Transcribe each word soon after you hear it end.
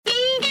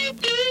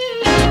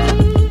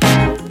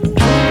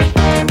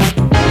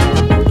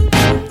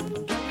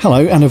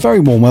Hello and a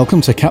very warm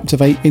welcome to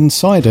Captivate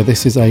Insider.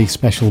 This is a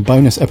special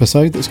bonus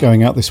episode that's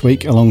going out this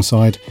week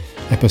alongside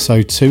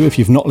episode 2. If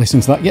you've not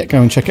listened to that yet, go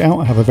and check it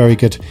out. I have a very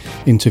good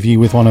interview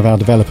with one of our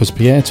developers,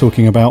 Pierre,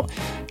 talking about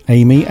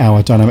Amy,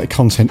 our dynamic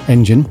content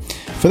engine.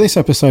 For this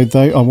episode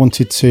though, I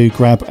wanted to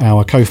grab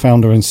our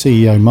co-founder and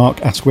CEO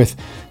Mark Asquith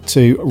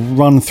to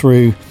run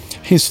through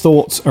his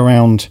thoughts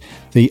around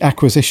the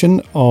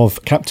acquisition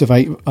of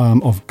Captivate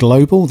of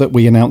Global that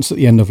we announced at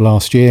the end of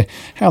last year,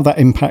 how that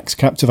impacts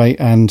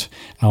Captivate and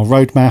our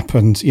roadmap,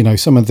 and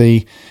some of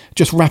the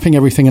just wrapping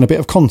everything in a bit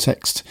of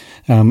context,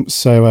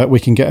 so we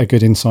can get a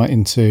good insight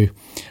into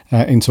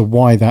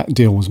why that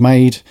deal was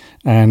made,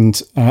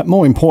 and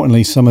more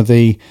importantly, some of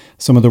the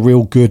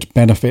real good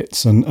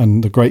benefits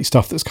and the great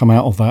stuff that's come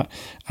out of that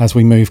as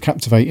we move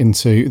Captivate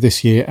into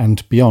this year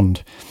and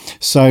beyond.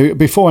 So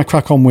before I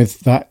crack on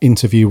with that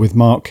interview with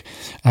Mark,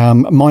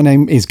 my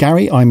name is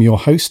Gary. I'm your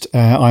host.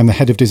 I'm the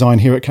head of design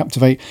here at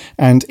Captivate,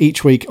 and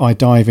each week I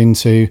dive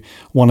into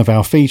one of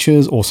our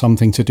features or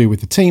something to do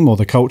with the team or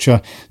the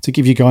culture to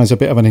give you guys a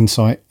bit of an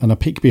insight and a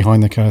peek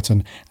behind the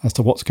curtain as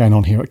to what's going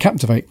on here at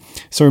Captivate.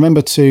 So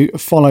remember to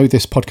follow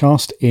this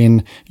podcast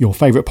in your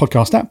favourite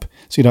podcast app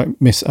so you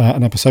don't miss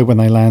an episode when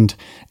they land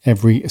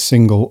every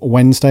single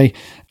Wednesday.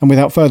 And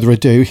without further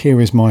ado, here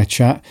is my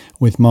chat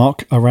with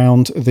Mark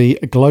around the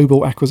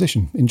global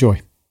acquisition.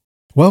 Enjoy.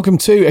 Welcome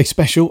to a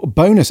special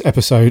bonus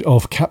episode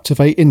of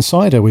Captivate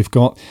Insider. We've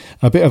got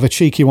a bit of a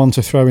cheeky one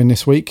to throw in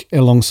this week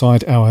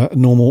alongside our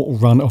normal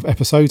run of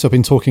episodes. I've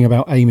been talking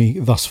about Amy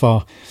thus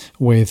far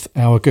with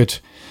our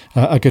good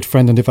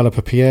friend and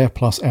developer Pierre,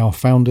 plus our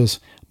founders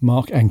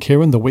Mark and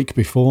Kieran the week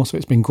before. So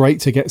it's been great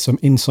to get some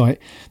insight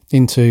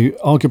into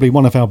arguably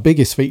one of our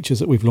biggest features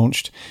that we've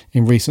launched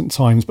in recent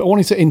times. But I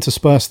wanted to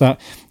intersperse that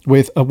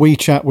with a wee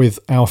chat with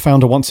our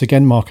founder once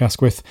again, Mark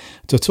Asquith,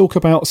 to talk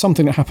about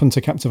something that happened to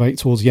Captivate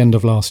towards the end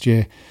of last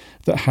year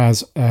that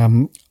has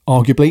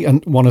arguably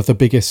and one of the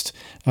biggest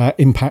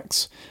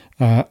impacts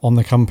on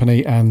the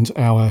company and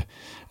our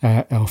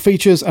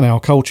features and our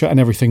culture and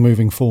everything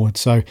moving forward.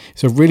 So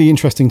it's a really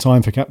interesting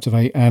time for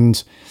Captivate,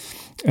 and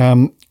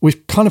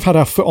we've kind of had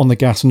our foot on the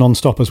gas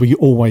non-stop as we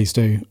always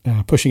do,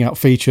 pushing out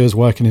features,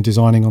 working and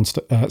designing on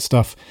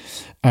stuff,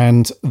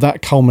 and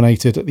that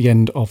culminated at the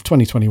end of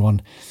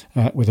 2021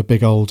 with a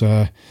big old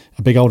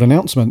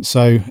announcement.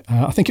 So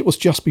I think it was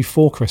just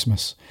before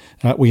Christmas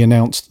we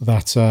announced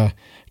that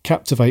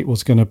Captivate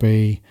was going to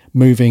be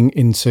moving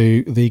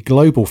into the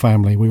Global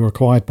family. We were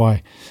acquired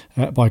by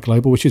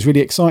Global, which is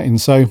really exciting.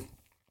 So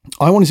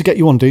I wanted to get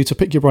you on, dude, to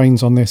pick your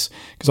brains on this,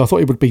 because I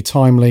thought it would be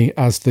timely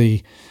as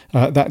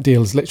that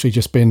deal has literally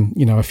just been,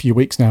 a few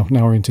weeks now.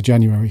 Now we're into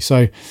January.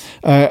 So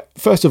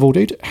first of all,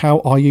 dude, how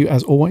are you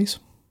as always?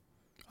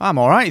 I'm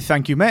all right,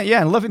 thank you, mate.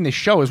 Yeah, and loving this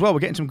show as well. We're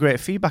getting some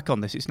great feedback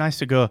on this. It's nice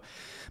to go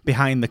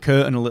behind the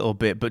curtain a little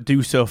bit, but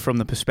do so from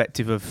the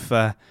perspective of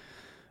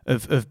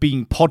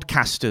being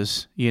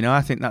podcasters.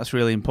 I think that's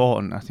really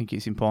important. I think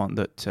it's important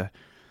that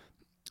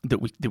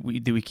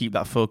we keep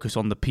that focus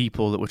on the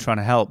people that we're trying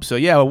to help. So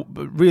yeah,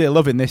 really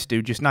loving this,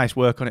 dude. Just nice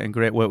work on it and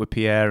great work with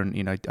Pierre,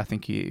 and I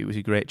think it was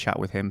a great chat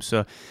with him.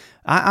 So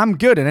I'm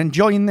good and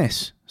enjoying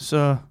this.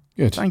 So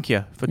good. Thank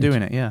you for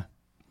doing it. Yeah,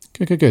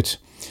 good.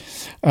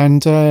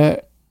 And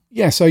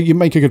so you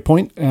make a good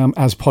point.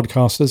 As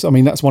podcasters, I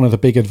mean, that's one of the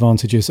big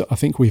advantages that I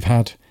think we've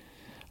had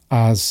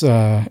as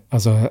a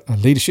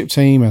leadership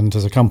team and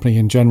as a company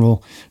in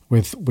general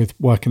with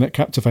working at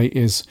Captivate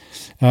is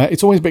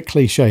it's always a bit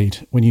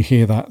cliched when you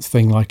hear that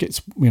thing, like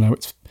it's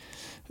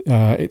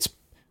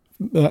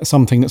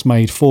something that's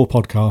made for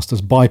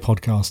podcasters by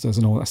podcasters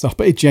and all that stuff,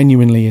 but it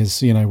genuinely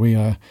is.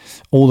 We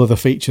all of the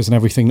features and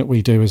everything that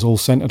we do is all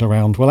centered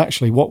around, well,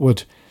 actually,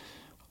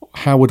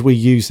 how would we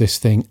use this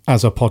thing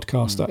as a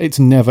podcaster? It's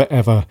never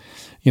ever,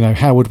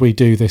 how would we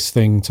do this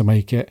thing to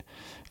make it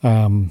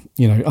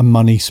a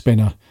money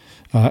spinner.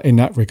 In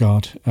that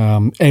regard,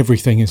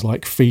 everything is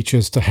like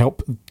features to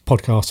help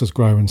podcasters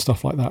grow and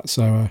stuff like that.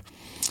 So,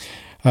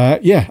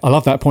 I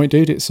love that point,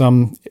 dude. It's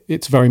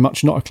very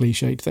much not a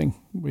cliched thing.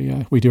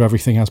 We do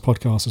everything as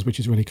podcasters, which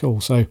is really cool.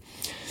 So,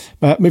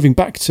 moving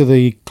back to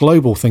the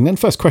global thing, then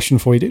first question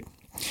for you, dude.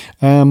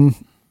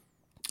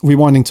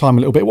 Rewinding time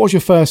a little bit, what was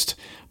your first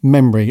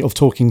memory of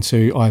talking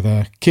to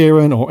either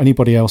Kieran or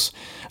anybody else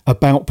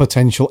about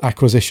potential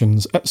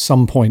acquisitions at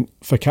some point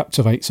for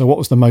Captivate? So, what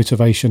was the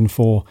motivation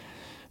for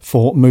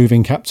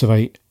moving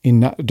Captivate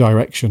in that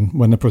direction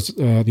when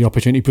the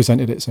opportunity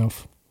presented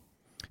itself?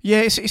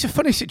 Yeah, it's a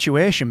funny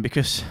situation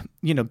because,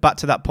 back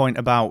to that point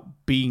about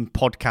being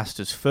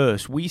podcasters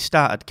first, we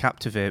started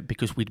Captivate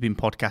because we'd been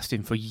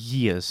podcasting for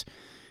years.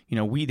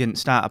 We didn't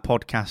start a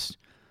podcast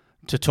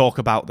to talk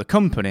about the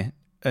company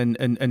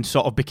and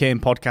sort of became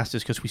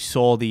podcasters because we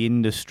saw the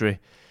industry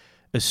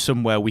as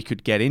somewhere we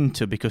could get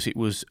into because it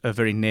was a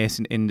very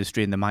nascent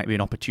industry and there might be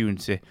an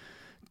opportunity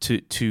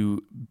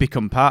to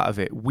become part of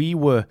it. We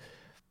were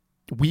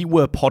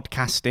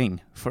podcasting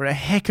for a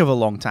heck of a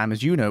long time,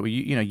 as you know.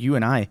 You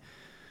and I,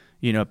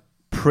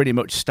 pretty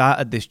much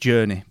started this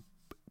journey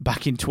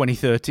back in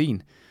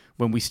 2013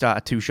 when we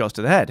started Two Shots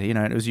to the Head, and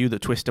it was you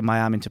that twisted my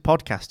arm into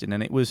podcasting,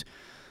 and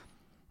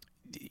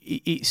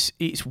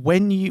it's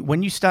when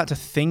you start to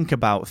think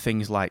about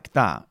things like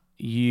that,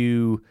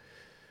 you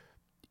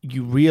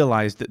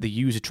realize that the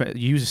user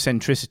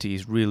centricity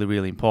is really,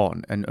 really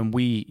important, and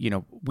we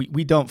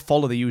don't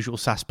follow the usual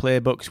SaaS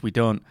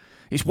playbooks.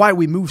 It's why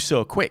we move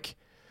so quick.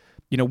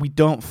 We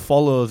don't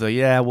follow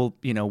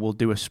we'll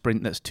do a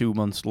sprint that's 2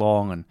 months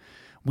long, and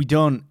we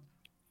don't,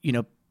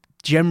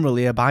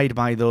 generally abide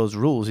by those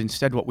rules.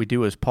 Instead, what we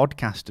do as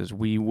podcasters,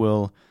 we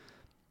will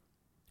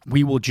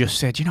just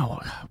say,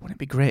 wouldn't it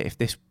be great if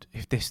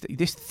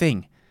this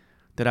thing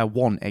that I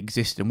want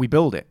existed, and we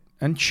build it.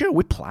 And sure,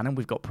 we plan and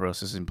we've got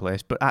processes in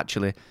place, but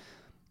actually,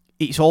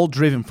 it's all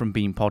driven from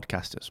being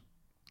podcasters.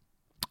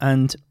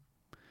 And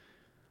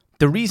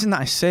the reason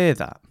that I say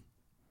that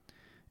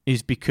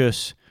is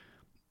because,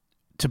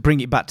 to bring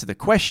it back to the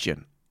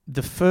question,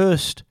 the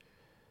first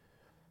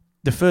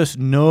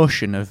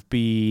notion of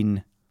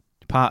being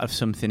part of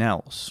something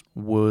else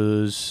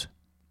was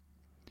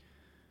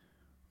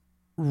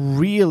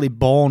really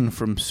born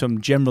from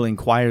some general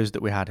inquiries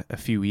that we had a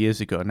few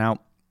years ago. Now,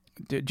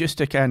 just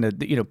to kind of,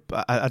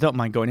 I don't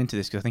mind going into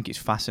this because I think it's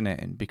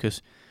fascinating,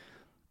 because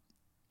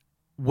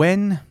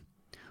when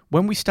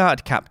we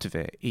started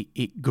Captivate,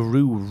 it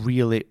grew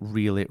really,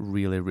 really,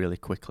 really, really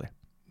quickly.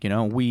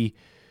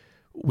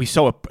 We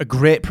saw a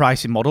great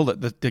pricing model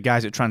that the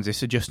guys at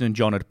Transistor, Justin and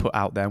John, had put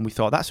out there, and we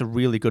thought that's a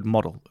really good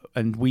model.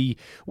 And we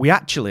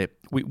actually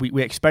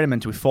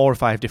experimented with 4 or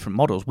 5 different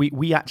models.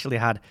 We actually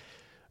had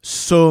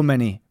so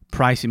many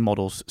pricing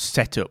models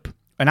set up,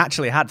 and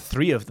actually had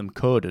 3 of them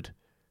coded,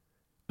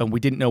 and we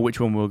didn't know which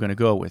one we were going to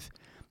go with.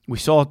 We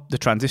saw the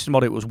Transistor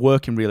model; it was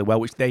working really well,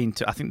 which I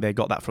think they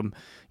got that from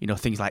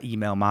things like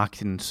email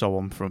marketing and so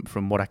on,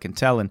 from what I can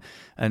tell, and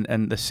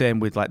the same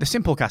with like the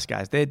Simplecast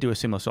guys. They do a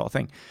similar sort of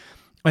thing.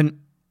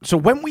 And so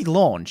when we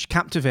launched,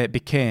 Captivate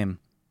became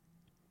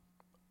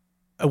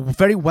a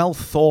very well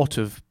thought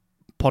of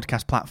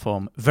podcast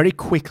platform very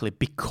quickly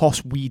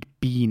because we'd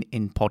been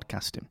in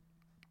podcasting.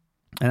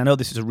 And I know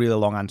this is a really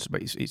long answer,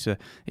 but I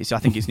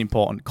think it's an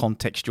important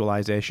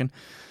contextualization.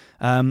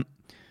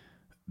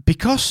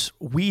 Because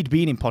we'd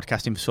been in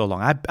podcasting for so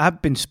long,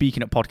 I've been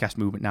speaking at Podcast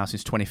Movement now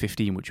since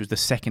 2015, which was the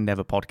second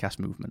ever podcast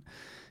movement.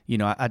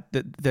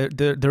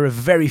 There are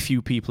very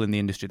few people in the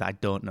industry that I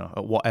don't know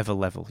at whatever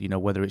level,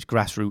 whether it's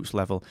grassroots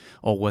level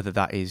or whether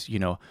that is,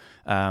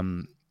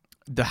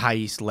 the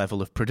highest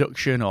level of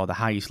production or the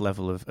highest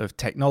level of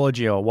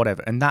technology or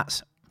whatever. And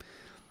that's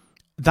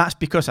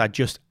because I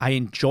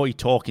enjoy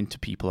talking to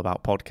people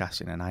about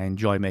podcasting, and I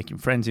enjoy making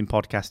friends in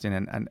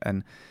podcasting,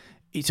 and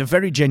it's a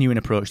very genuine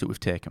approach that we've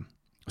taken.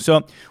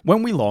 So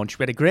when we launched,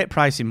 we had a great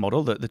pricing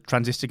model that the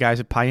Transistor guys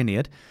had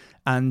pioneered,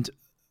 and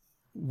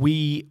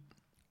we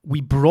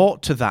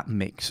brought to that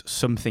mix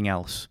something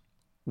else,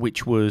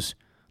 which was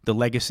the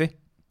legacy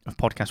of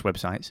podcast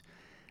websites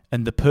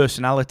and the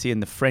personality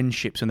and the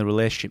friendships and the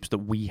relationships that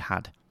we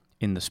had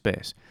in the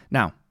space.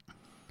 Now,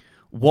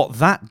 what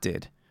that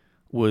did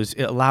was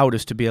it allowed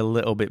us to be a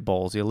little bit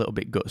ballsy, a little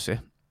bit gutsy,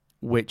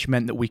 which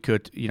meant that we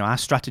could, our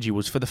strategy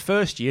was for the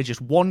first year,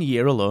 just 1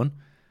 year alone,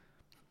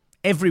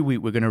 every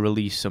week we're going to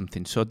release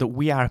something so that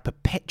we are a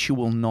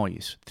perpetual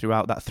noise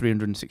throughout that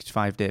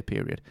 365-day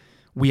period.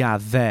 We are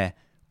there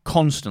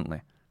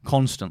constantly.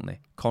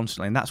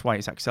 And that's why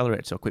it's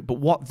accelerated so quick. But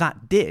what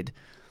that did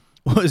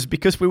was,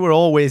 because we were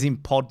always in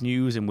pod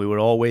news and we were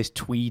always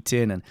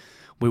tweeting, and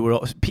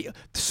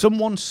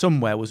someone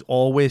somewhere was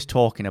always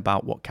talking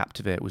about what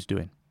Captivate was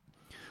doing.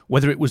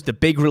 Whether it was the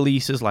big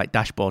releases like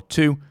Dashboard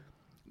 2,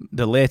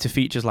 the later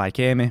features like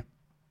Amy,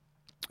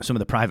 some of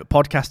the private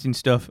podcasting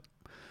stuff,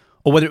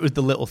 or whether it was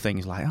the little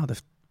things like,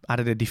 they've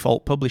added a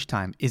default publish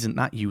time. Isn't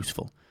that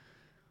useful?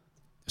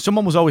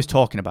 Someone was always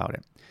talking about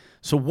it.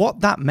 So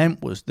what that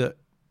meant was that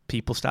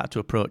people started to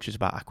approach us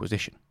about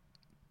acquisition.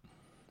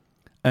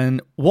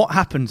 And what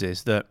happens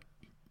is that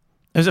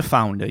as a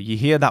founder, you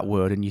hear that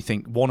word and you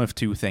think one of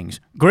 2 things: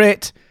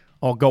 great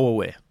or go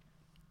away.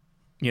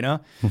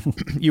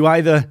 You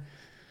either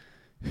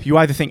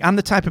think I'm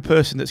the type of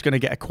person that's going to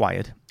get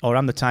acquired, or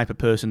I'm the type of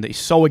person that is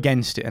so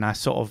against it, and I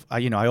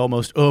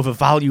almost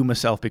overvalue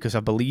myself because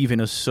I believe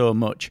in us so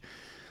much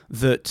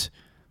that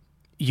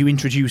you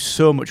introduce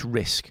so much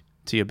risk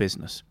to your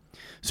business.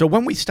 So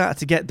when we started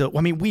to get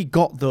we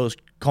got those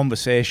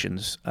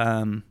conversations.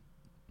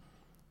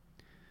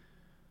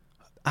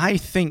 I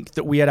think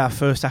that we had our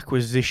first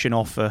acquisition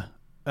offer,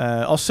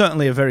 or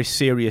certainly a very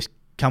serious,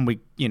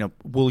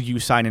 will you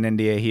sign an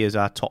NDA? Here's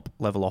our top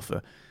level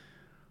offer.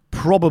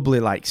 Probably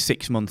like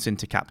 6 months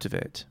into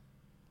Captivate.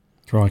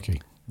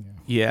 Crikey.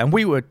 Yeah, and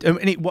we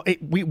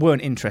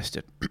weren't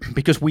interested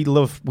because we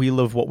love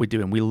what we're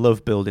doing. We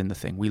love building the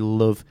thing. We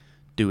love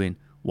doing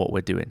what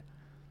we're doing.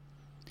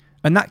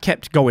 And that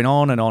kept going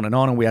on and on and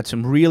on, and we had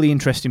some really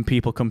interesting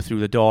people come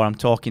through the door. I'm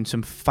talking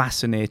some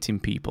fascinating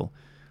people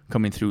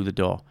coming through the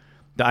door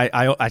that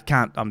I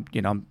can't,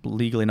 I'm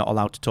legally not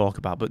allowed to talk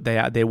about, but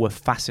they were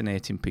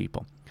fascinating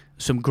people.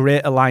 Some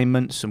great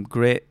alignment, some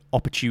great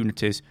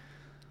opportunities,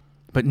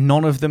 but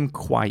none of them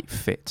quite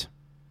fit.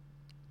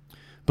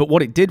 But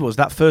what it did was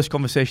that first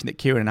conversation that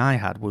Kieran and I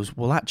had was,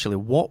 well, actually,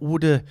 what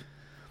would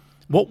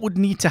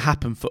need to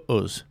happen for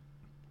us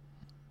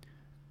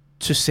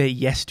to say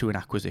yes to an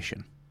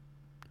acquisition?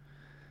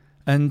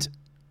 And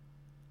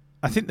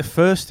I think the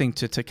first thing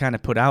to kind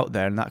of put out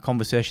there in that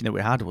conversation that we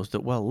had was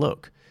that, well,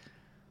 look,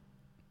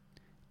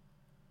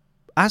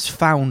 as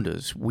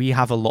founders, we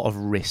have a lot of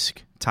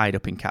risk tied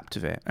up in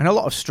Captivate and a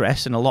lot of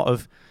stress and a lot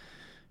of,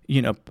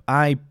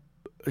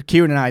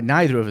 Kieran and I,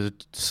 neither of us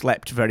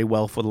slept very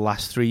well for the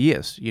last 3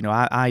 years.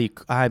 I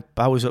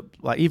was up,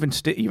 like, even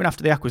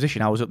after the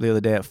acquisition, I was up the other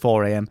day at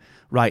 4 a.m.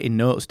 writing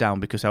notes down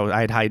because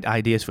I had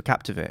ideas for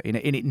Captivate, and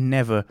it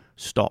never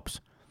stops.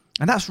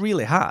 And that's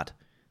really hard.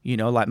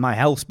 Like, my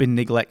health's been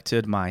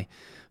neglected,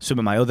 some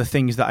of my other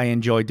things that I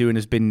enjoy doing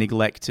has been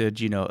neglected,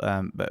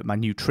 my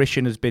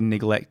nutrition has been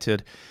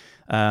neglected,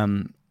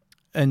 and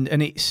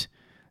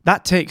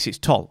that takes its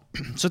toll.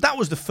 So that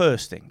was the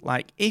first thing.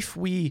 Like, if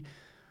we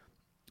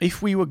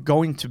were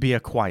going to be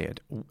acquired,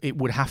 it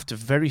would have to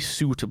very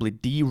suitably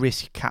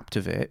de-risk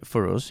Captivate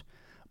for us,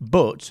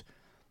 but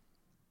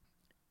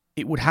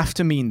it would have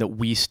to mean that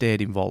we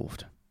stayed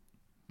involved.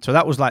 So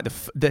that was like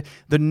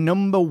the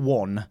number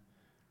one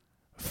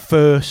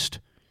first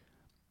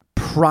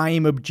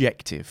prime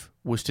objective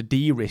was to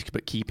de-risk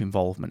but keep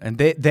involvement. And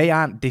they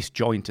aren't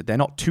disjointed. They're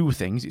not two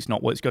things. It's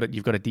not, well,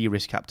 you've got to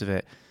de-risk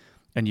Captivate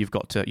and you've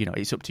got to,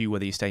 it's up to you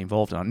whether you stay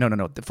involved or not.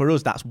 No. For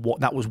us,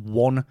 that was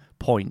one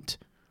point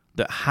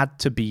that had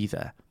to be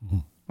there. Mm-hmm.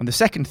 And the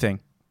second thing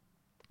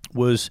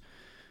was,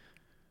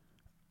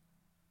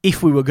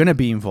 if we were going to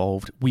be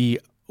involved, we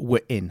were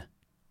in.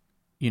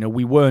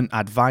 We weren't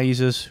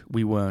advisors,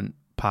 we weren't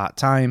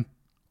part-time,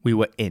 we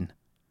were in.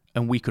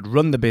 And we could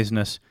run the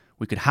business,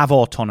 we could have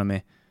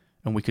autonomy,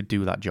 and we could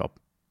do that job.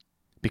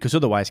 Because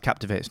otherwise,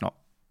 Captivate's not,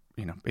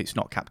 it's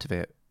not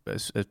Captivate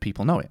as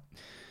people know it.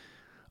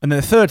 And then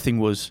the third thing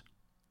was,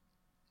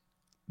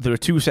 there are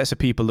two sets of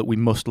people that we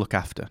must look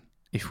after.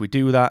 If we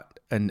do that,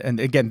 and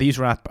again, these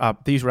were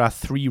our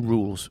three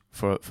rules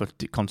for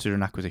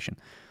considering acquisition.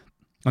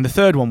 And the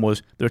third one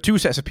was, there are two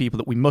sets of people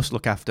that we must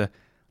look after: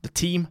 the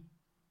team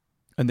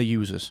and the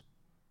users.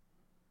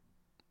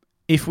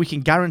 If we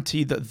can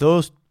guarantee that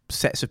those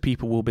sets of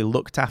people will be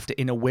looked after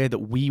in a way that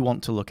we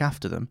want to look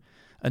after them,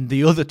 and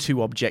the other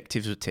two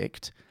objectives are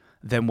ticked,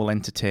 then we'll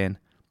entertain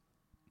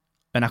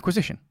an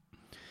acquisition.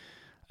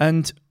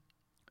 And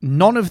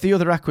none of the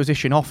other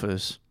acquisition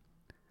offers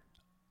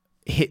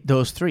hit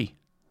those three.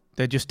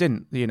 They just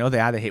didn't. They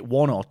either hit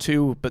one or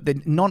two, but they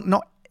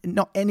not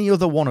any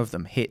other one of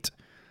them hit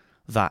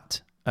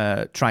that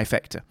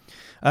trifecta.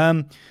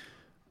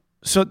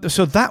 So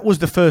that was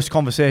the first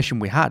conversation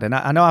we had, and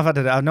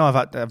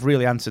I've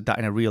really answered that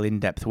in a real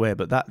in-depth way.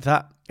 But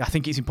that I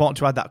think it's important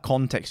to add that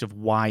context of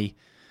why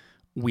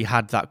we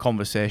had that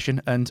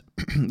conversation. And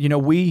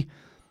we've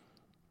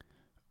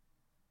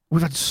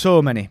had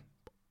so many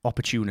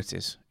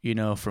opportunities,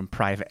 from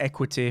private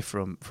equity,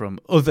 from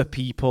other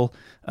people,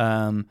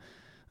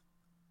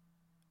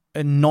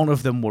 and none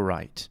of them were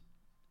right.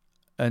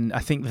 And I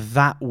think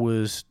that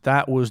was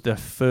the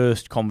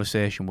first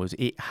conversation. Was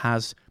it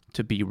has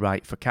to be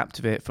right for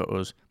Captivate, for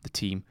us, the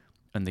team,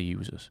 and the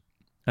users.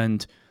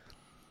 And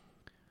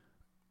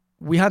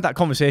we had that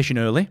conversation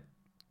early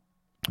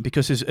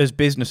because as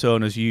business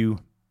owners,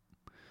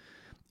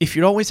 if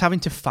you're always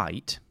having to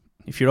fight,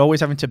 if you're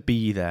always having to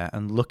be there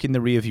and look in the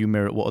rearview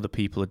mirror at what other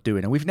people are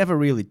doing, and we've never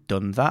really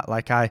done that.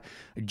 Like, I've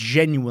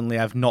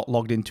not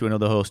logged into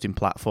another hosting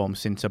platform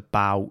since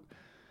about,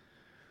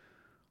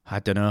 I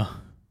don't know,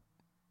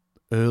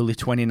 early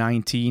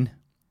 2019.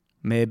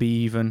 Maybe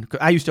even,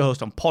 I used to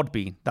host on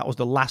Podbean. That was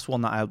the last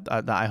one that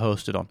I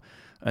hosted on,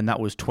 and that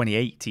was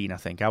 2018, I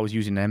think. I was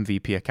using an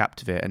MVP of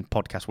Captivate and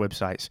podcast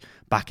websites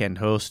back-end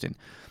hosting,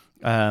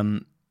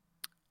 and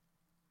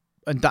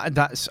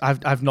that's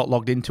I've not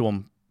logged into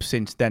them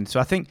since then.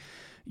 So I think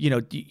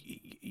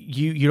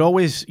you're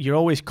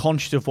always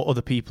conscious of what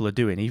other people are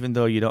doing, even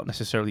though you don't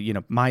necessarily.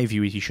 My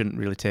view is you shouldn't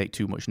really take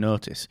too much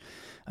notice,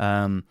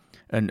 and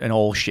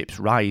all ships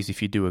rise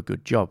if you do a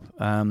good job.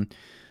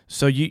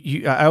 So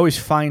I always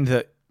find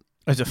that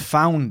as a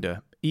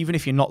founder, even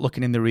if you're not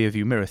looking in the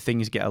rearview mirror,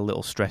 things get a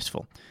little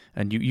stressful.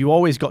 And you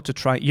always got to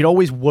try, you're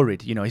always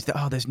worried, is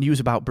that, there's news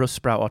about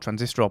Buzzsprout or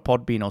Transistor or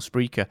Podbean or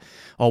Spreaker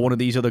or one of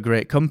these other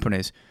great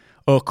companies.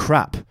 Oh,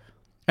 crap.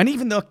 And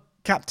even though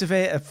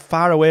Captivate are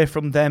far away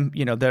from them,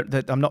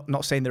 they're, I'm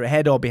not saying they're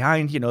ahead or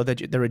behind,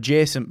 they're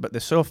adjacent, but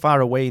they're so far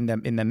away in their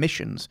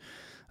missions.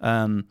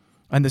 And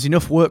there's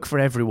enough work for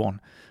everyone.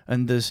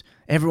 And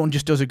everyone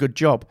just does a good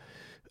job.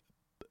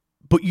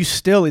 But you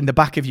still, in the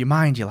back of your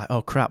mind, you're like,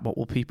 oh crap, what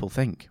will people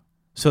think?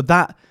 So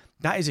that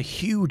is a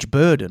huge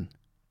burden,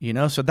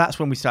 So that's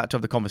when we started to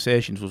have the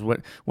conversations, was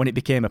when it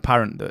became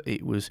apparent that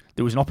there was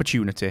an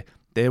opportunity,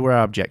 there were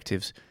our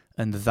objectives,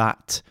 and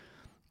that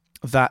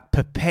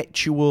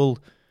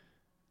perpetual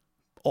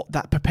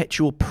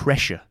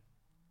pressure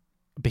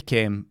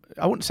became,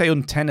 I wouldn't say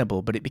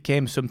untenable, but it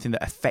became something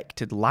that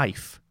affected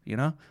life,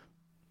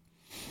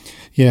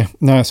 Yeah,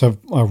 no, it's a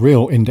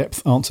real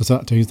in-depth answer to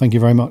that, dude. Thank you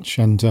very much.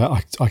 And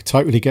I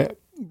totally get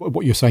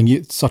what you're saying,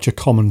 it's such a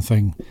common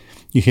thing.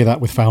 You hear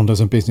that with founders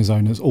and business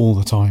owners all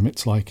the time.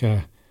 It's like,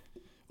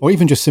 or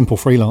even just simple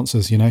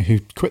freelancers, who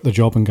quit the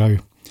job and go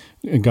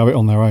it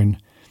on their own.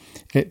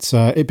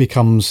 It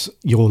becomes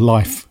your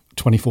life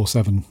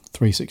 24/7,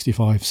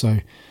 365. So,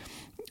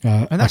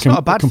 and that's not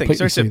a bad thing.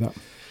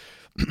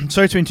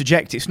 Sorry to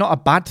interject. It's not a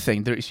bad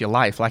thing that it's your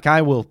life. Like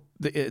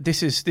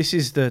this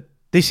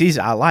is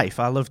our life.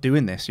 I love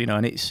doing this,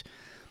 and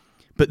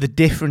but the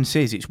difference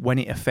is it's when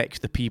it affects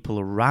the people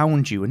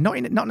around you, and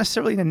not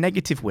necessarily in a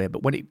negative way,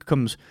 but when it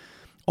becomes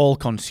all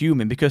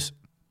consuming, because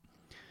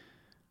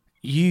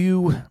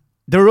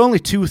there are only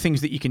two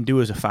things that you can do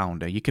as a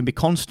founder. You can be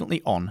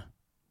constantly on,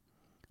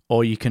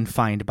 or you can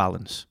find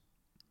balance.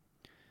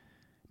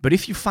 But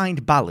if you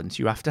find balance,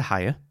 you have to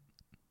hire.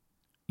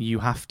 You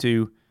have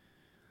to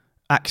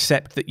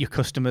accept that your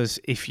customers,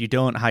 if you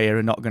don't hire,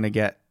 are not going to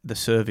get the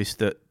service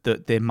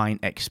that they might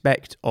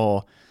expect,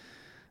 or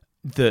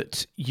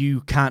that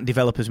you can't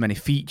develop as many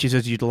features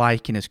as you'd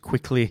like in as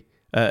quickly,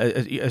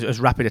 as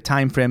rapid a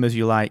time frame as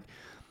you like.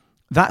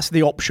 That's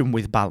the option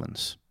with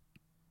balance.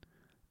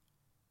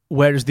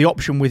 Whereas the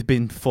option with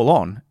being full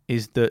on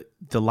is the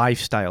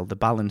lifestyle, the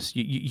balance.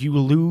 You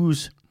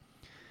lose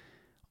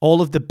all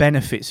of the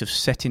benefits of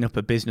setting up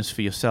a business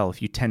for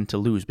yourself. You tend to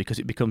lose because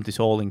it becomes this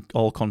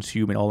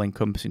all-consuming,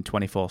 all-encompassing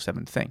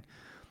 24/7 thing.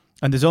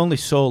 And there's only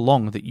so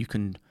long that you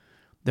can.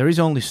 There is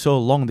only so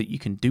long that you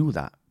can do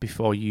that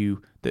before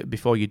you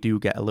do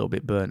get a little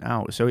bit burnt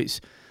out. So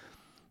it's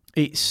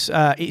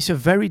a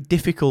very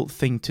difficult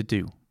thing to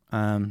do.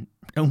 And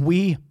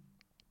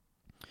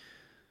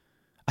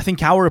I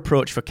think our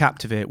approach for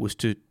Captivate was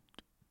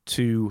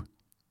to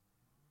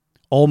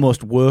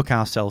almost work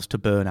ourselves to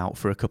burnout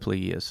for a couple of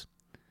years,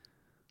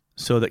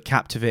 so that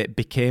Captivate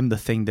became the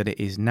thing that it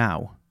is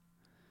now,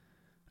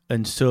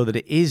 and so that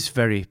it is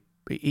very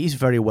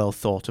well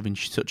thought of in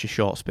such a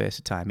short space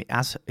of time.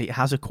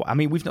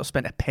 We've not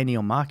spent a penny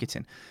on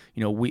marketing,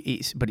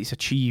 but it's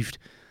achieved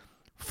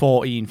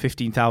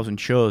 15,000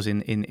 shows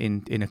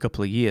in a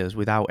couple of years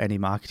without any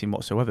marketing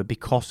whatsoever,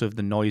 because of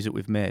the noise that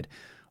we've made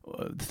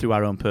through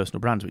our own personal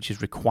brands, which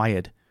has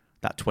required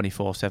that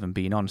 24/7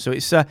 being on. So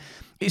it's a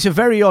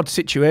very odd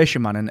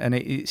situation, man, and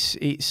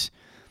it's.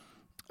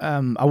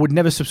 I would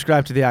never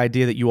subscribe to the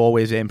idea that you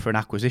always aim for an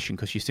acquisition,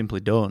 because you simply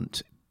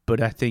don't.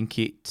 But I think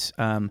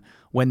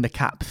when the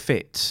cap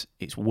fits,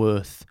 it's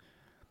worth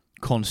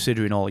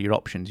considering all your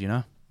options,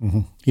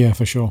 Mm-hmm. Yeah,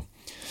 for sure.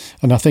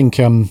 And I think,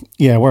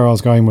 where I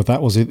was going with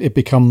that was it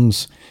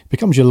becomes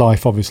your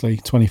life, obviously,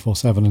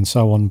 24/7 and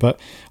so on. But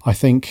I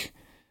think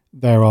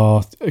there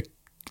are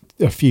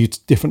a few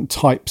different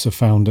types of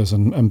founders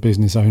and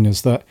business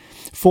owners that,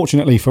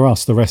 fortunately for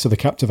us, the rest of the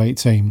Captivate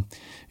team,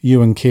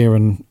 you and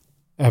Kieran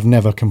have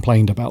never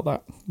complained about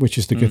that, which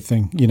is the good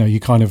thing. You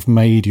kind of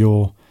made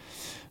your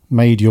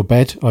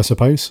bed, I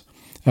suppose,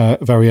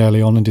 very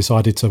early on, and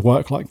decided to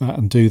work like that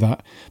and do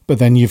that. But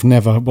then you've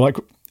never,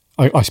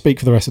 I speak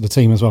for the rest of the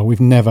team as well, we've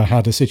never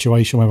had a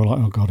situation where we're like,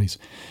 oh God,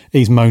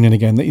 he's moaning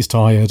again that he's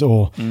tired,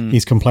 or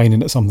he's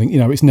complaining at something.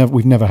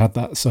 We've never had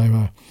that.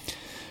 So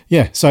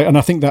and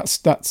I think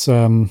that's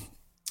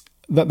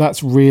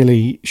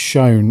really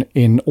shown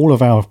in all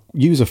of our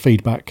user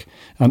feedback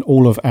and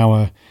all of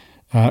our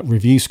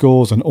review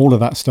scores and all of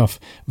that stuff.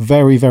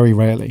 Very, very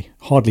rarely,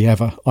 hardly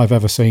ever, I've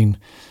ever seen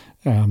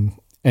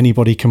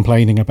anybody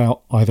complaining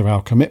about either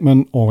our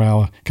commitment or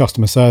our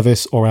customer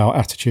service or our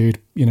attitude,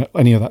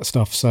 any of that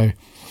stuff. So,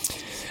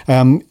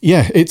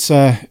 it's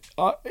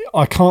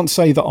I can't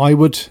say that I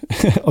would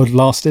have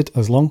lasted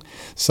as long.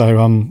 So,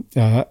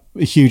 a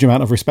huge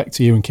amount of respect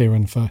to you and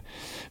Kieran for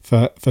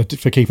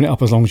keeping it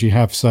up as long as you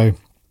have. So,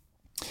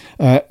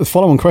 the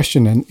follow-on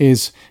question then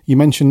is: you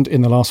mentioned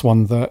in the last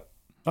one that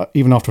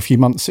even after a few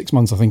months, 6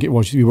 months, I think it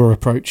was, you were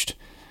approached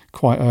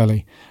quite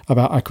early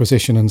about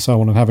acquisition and so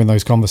on, and having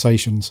those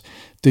conversations.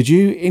 Did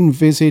you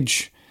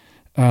envisage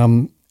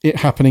it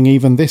happening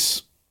even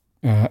this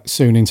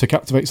soon into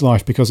Captivate's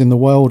life? Because in the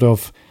world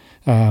of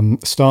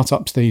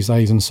startups these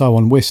days and so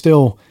on, we're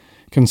still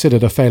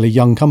considered a fairly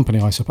young company,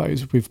 I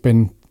suppose. We've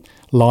been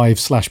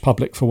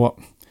live/public for what,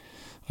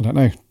 I don't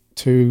know,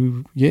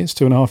 2 years,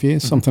 2.5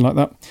 years, something like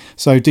that.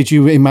 So did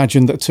you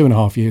imagine that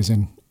 2.5 years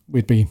in,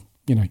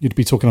 you'd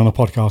be talking on a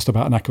podcast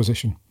about an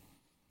acquisition?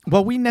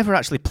 Well, we never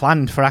actually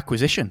planned for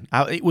acquisition.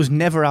 It was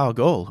never our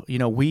goal.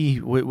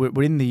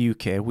 We're in the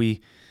UK.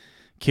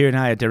 Kieran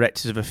and I are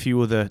directors of a few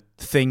other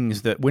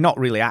things that we're not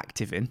really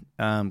active in,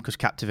 because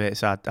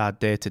Captivate's our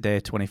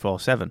day-to-day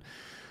 24/7.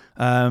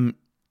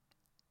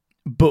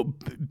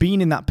 But being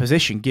in that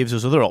position gives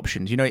us other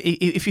options.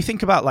 If you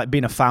think about like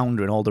being a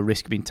founder and all the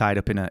risk being tied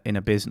up in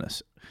a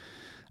business,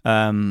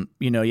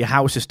 your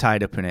house is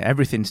tied up in it,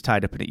 everything's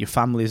tied up in it, your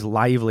family's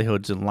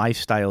livelihoods and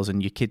lifestyles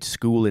and your kids'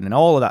 schooling and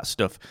all of that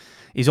stuff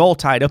is all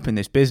tied up in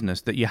this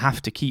business that you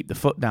have to keep the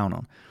foot down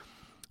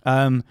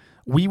on.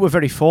 We were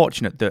very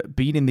fortunate that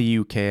being in the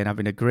UK and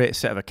having a great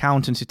set of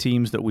accountancy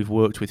teams that we've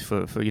worked with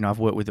for I've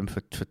worked with them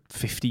for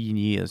 15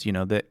 years,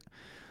 that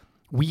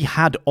we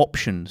had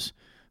options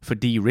for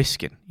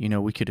de-risking. You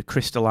know, we could have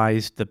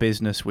crystallized the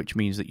business, which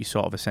means that you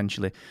sort of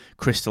essentially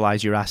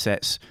crystallize your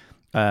assets,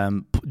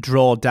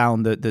 draw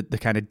down the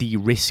kind of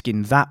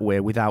de-risking that way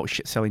without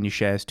selling your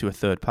shares to a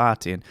third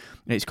party, and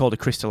it's called a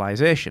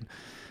crystallization.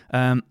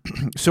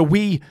 So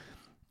we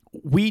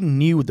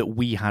knew that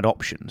we had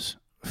options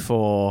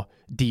for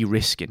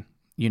de-risking,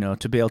 you know,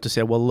 to be able to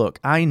say, well, look,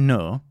 I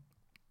know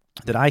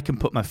that I can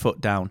put my foot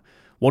down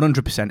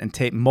 100% and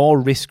take more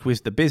risk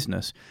with the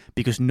business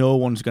because no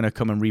one's going to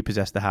come and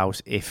repossess the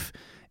house if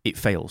it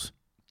fails.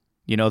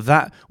 You know,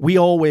 that we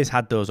always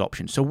had those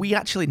options. So we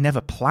actually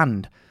never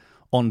planned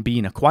on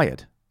being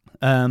acquired.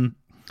 And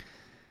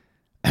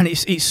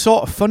it's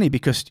sort of funny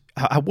because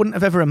I wouldn't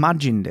have ever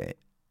imagined it,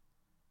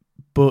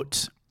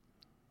 but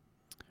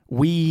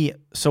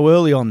so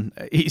early on,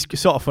 it's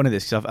sort of funny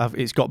this because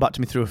it's got back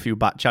to me through a few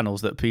back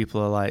channels that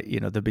people are like, you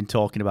know, they've been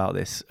talking about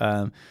this.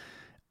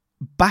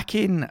 Back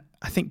in,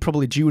 I think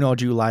probably June or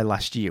July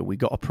last year, we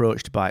got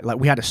approached by, like,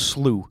 we had a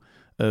slew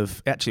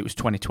of, actually it was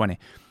 2020,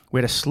 we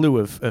had a slew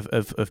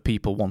of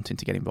people wanting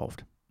to get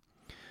involved.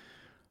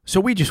 So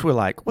we just were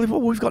like,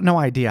 well, we've got no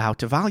idea how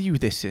to value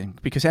this thing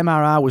because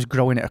MRR was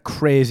growing at a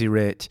crazy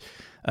rate.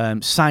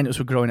 Sign-ups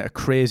were growing at a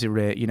crazy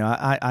rate. You know,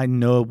 I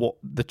know what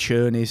the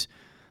churn is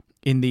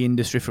in the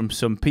industry from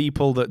some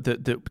people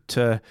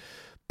that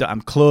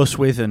I'm close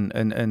with,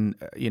 and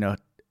you know,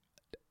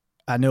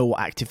 I know what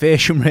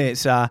activation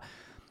rates are.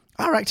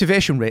 Our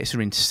activation rates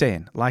are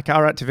insane. Like,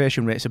 our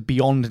activation rates are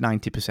beyond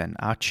 90%.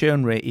 Our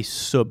churn rate is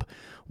sub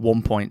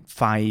 1.5,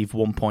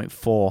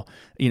 1.4.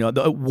 You know,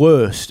 at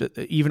worst,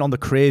 even on the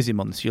crazy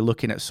months, you're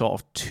looking at sort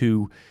of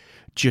 2,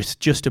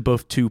 just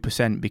above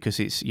 2%, because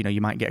it's, you know,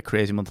 you might get a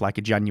crazy month like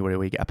a January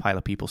where you get a pile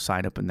of people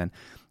sign up, and then,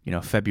 you know,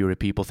 February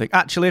people think,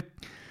 actually,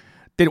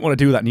 didn't want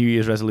to do that New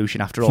Year's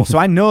resolution after all. So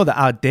I know that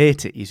our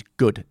data is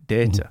good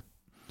data.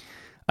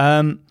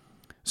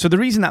 So the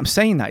reason that I'm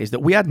saying that is that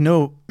we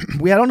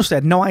honestly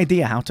had no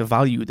idea how to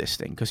value this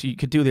thing, because you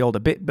could do the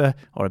old EBITDA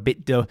or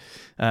EBITDA.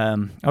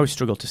 I always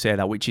struggle to say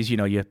that, which is, you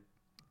know, your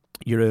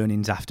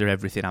earnings after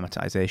everything,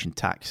 amortization,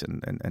 tax,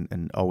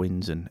 and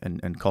owings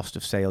and cost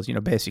of sales. You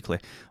know, basically,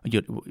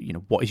 you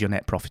know, what is your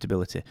net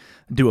profitability?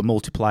 Do a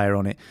multiplier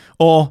on it,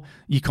 or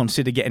you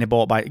consider getting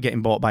bought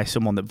by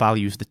someone that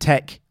values the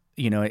tech.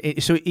 You know,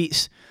 so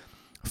it's,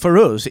 for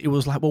us, it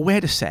was like, well,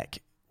 wait a sec,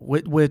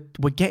 we're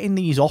getting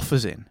these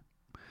offers in.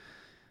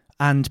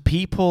 And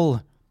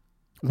people,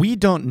 we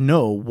don't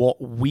know what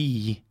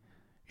we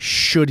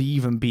should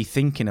even be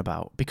thinking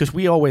about, because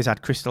we always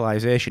had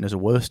crystallization as a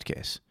worst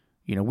case.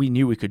 You know, we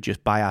knew we could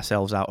just buy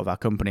ourselves out of our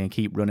company and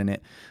keep running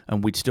it,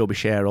 and we'd still be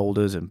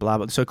shareholders and blah,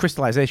 blah. So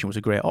crystallization was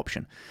a great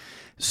option.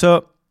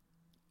 So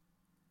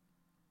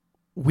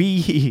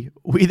we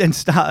then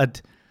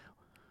started,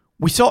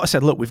 we sort of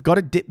said, look, we've got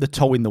to dip the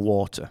toe in the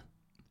water.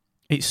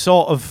 It's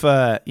sort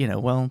of, you know,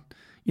 well,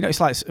 you know, it's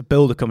like a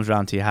builder comes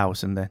around to your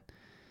house and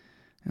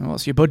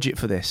what's your budget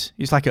for this?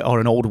 It's like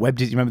an old web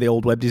design. You remember the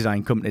old web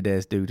design company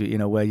days, dude? You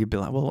know, where you'd be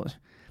like, well,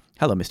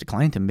 hello, Mr.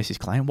 Client and Mrs.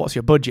 Client, what's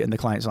your budget? And the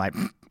client's like,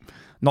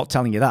 not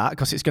telling you that,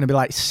 because it's going to be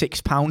like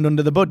 £6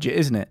 under the budget,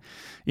 isn't it?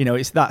 You know,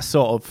 it's that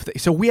sort of thing.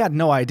 So we had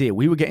no idea.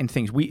 We were getting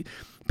things.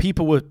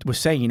 People were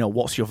saying, you know,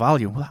 what's your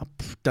value? Well, I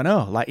don't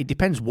know. Like, it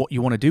depends what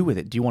you want to do with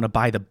it. Do you want to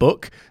buy the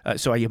book?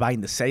 So are you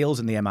buying the sales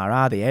and the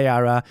MRR, the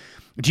ARR?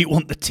 Do you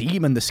want the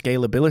team and the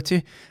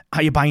scalability?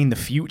 Are you buying the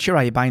future?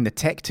 Are you buying the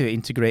tech to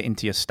integrate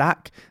into your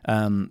stack,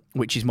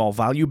 which is more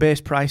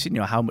value-based pricing?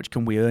 You know, how much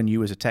can we earn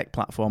you as a tech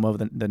platform over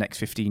the next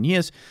 15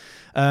 years?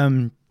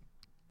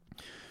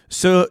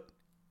 So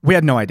we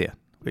had no idea.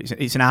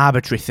 It's an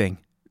arbitrary thing.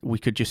 We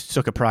could just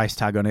suck a price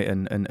tag on it,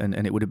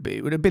 and it would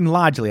have been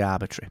largely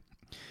arbitrary.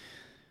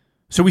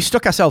 So we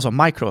stuck ourselves on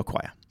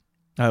MicroAcquire,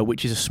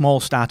 which is a small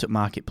startup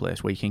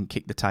marketplace where you can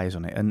kick the tires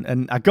on it.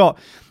 And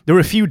there were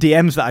a few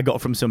DMs that I got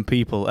from some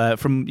people,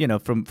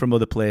 from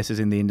other places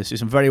in the industry,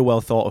 some very well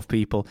thought of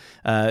people,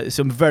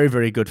 some very,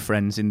 very good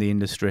friends in the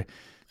industry.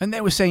 And they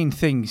were saying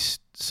things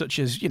such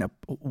as, you know,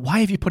 why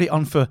have you put it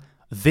on for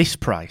this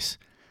price?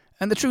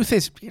 And the truth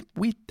is,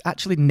 we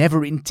actually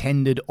never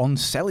intended on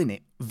selling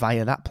it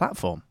via that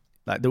platform.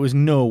 Like, there was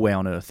no way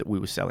on earth that we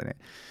were selling it.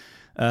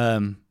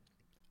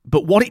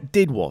 But what it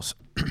did was,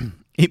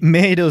 it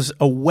made us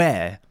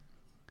aware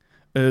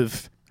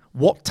of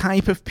what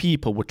type of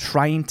people were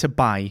trying to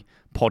buy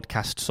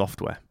podcast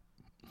software.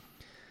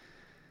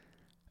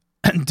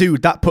 And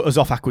dude, that put us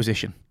off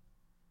acquisition.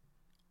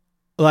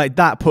 Like,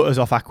 that put us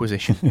off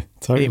acquisition.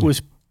 Totally. It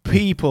was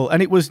people,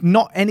 and it was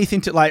not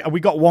anything to, like, we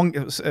got one,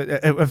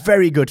 a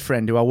very good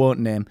friend who I won't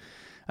name,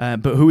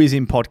 but who is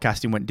in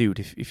podcasting, went, dude,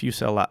 if you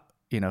sell that,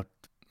 you know,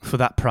 for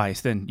that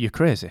price, then you're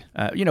crazy.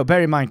 You know,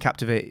 bear in mind,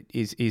 Captivate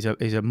is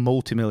a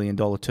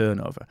multi-million-dollar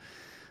turnover.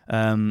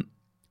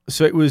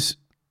 So it was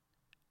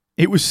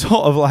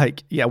sort of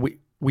like, yeah,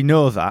 we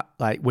know that,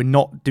 like, we're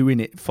not doing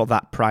it for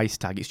that price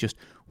tag. It's just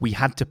we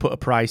had to put a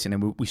price in,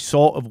 and we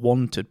sort of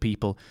wanted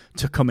people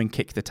to come and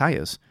kick the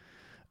tires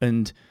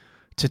and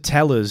to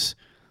tell us,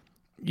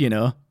 you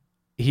know,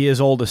 here's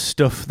all the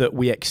stuff that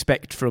we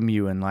expect from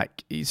you, and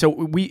like,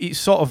 so it's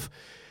sort of,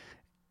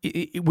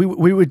 we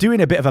were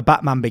doing a bit of a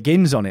Batman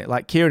Begins on it.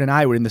 Like Kieran and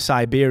I were in the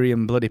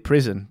Siberian bloody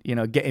prison,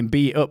 getting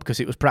beat up because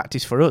it was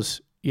practice for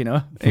us.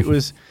 It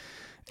was,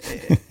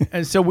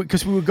 and so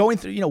because we were going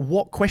through,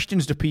 what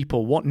questions do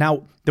people want?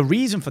 Now, the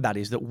reason for that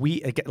is that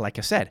like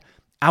I said,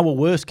 our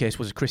worst case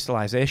was a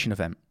crystallization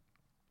event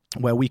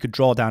where we could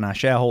draw down our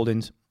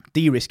shareholdings,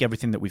 de-risk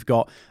everything that we've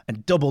got,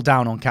 and double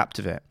down on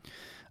Captivate.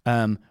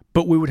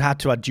 But we would have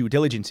to add due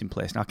diligence in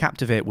place. Now,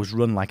 Captivate was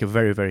run like a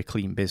very, very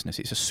clean business.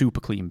 It's a super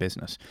clean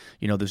business.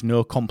 There's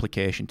no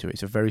complication to it.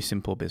 It's a very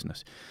simple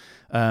business.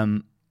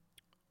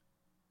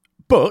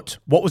 But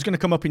what was going to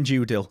come up in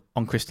due dil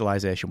on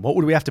crystallization? What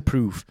would we have to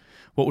prove?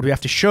 What would we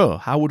have to show?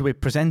 How would we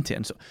present it?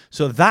 And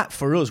so that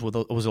for us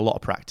was a lot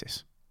of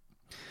practice.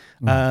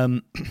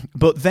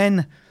 But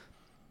then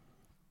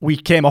we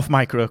came off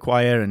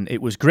MicroAcquire and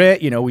it was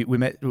great. We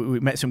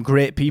met some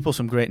great people,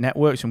 some great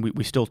networks, and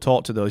we still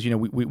talk to those.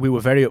 We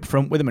were very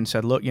upfront with them and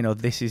said, look,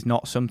 this is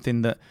not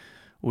something that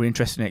we're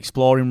interested in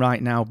exploring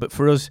right now. But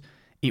for us,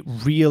 it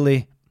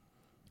really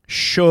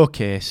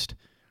showcased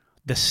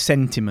the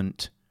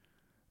sentiment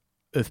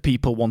of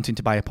people wanting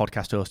to buy a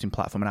podcast hosting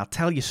platform. And I'll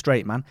tell you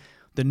straight, man,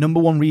 the number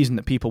one reason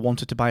that people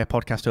wanted to buy a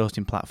podcast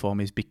hosting platform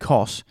is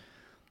because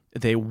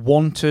they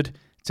wanted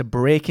to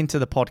break into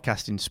the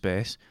podcasting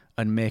space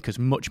and make as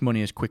much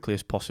money as quickly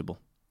as possible.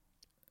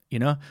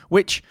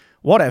 Which,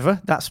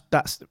 whatever, that's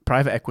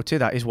private equity,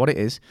 that is what it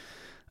is.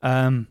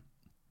 And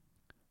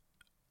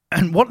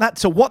what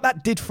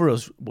that did for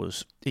us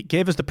was it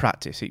gave us the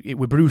practice. We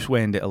Bruce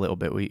Wayne'd it a little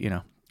bit. We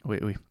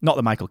not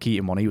the Michael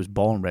Keaton one, he was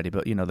born ready,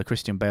 but the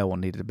Christian Bale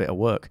one needed a bit of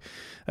work.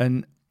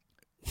 And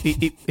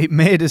it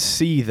made us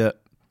see that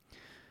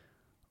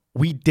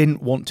we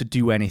didn't want to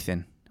do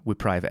anything with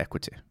private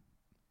equity.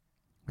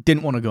 We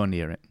didn't want to go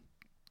near it.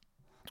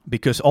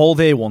 Because all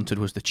they wanted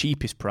was the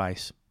cheapest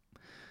price,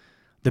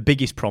 the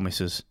biggest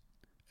promises,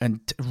 and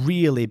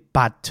really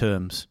bad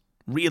terms.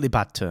 Really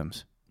bad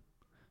terms.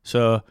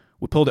 So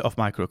we pulled it off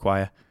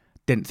MicroAcquire,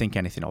 didn't think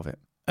anything of it.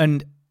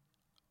 And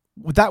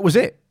that was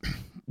it.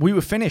 We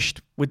were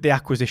finished with the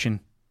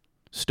acquisition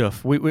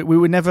stuff. We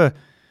were never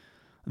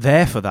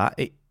there for that.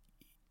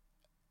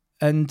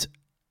 And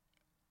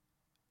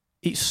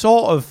it's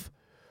sort of,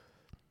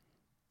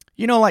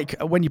 like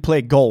when you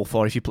play golf,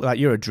 or if you play, like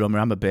you're a drummer,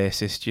 I'm a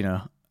bassist,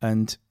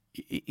 and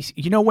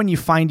when you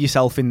find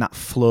yourself in that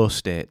flow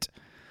state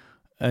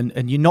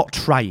and you're not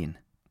trying,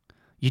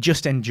 you're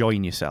just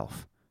enjoying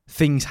yourself.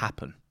 Things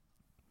happen.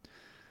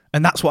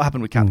 And that's what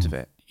happened with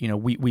Captivate.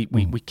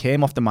 We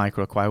came off the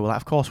MicroAcquire. Well,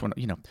 of course,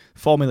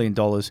 $4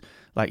 million,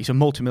 like it's a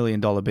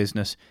multi-million-dollar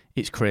business.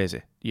 It's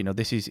crazy.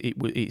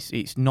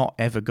 It's not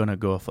ever going to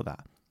go for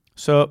that.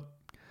 So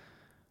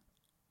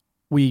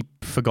we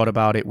forgot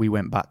about it. We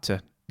went back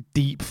to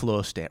deep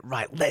flow state.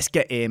 Right, let's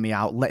get Amy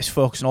out. Let's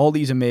focus on all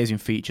these amazing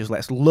features.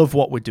 Let's love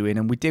what we're doing.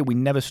 And we did. We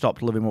never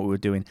stopped loving what we were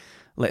doing.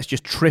 Let's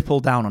just triple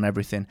down on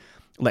everything.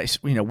 I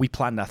think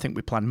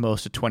we planned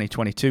most of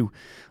 2022.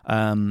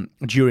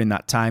 During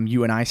that time,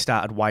 you and I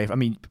started Wire. I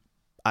mean,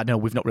 I know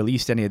we've not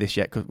released any of this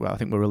yet because I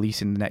think we're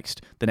releasing the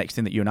next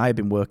thing that you and I have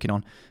been working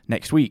on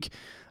next week.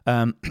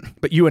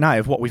 But you and I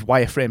have we've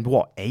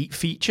wireframed 8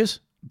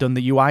 features? Done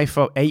the UI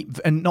for 8,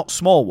 and not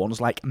small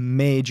ones, like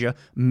major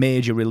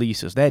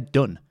releases. They're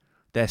done.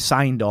 They're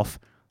signed off.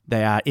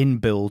 They are in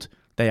build.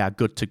 They are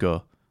good to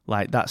go.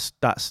 Like that's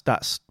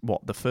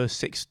what the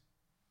first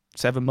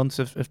 6-7 months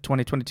of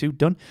 2022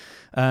 done.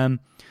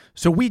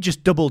 So we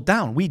just doubled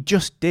down. We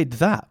just did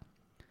that.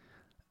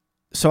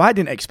 So I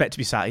didn't expect to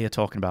be sat here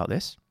talking about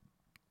this.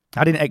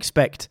 I didn't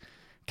expect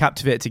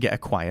Captivate to get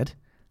acquired.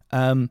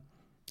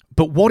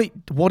 But what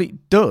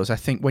it does, I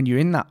think, when you're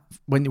in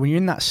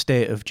that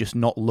state of just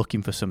not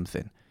looking for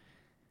something,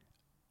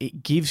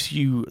 it gives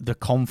you the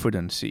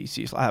confidence.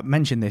 I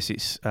mentioned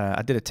this.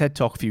 I did a TED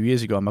talk a few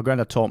years ago, and my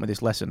granddad taught me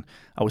this lesson.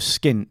 I was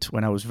skint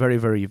when I was very,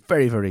 very,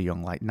 very, very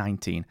young, like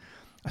 19.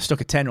 I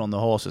stuck a tenner on the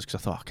horses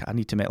because I thought I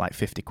need to make like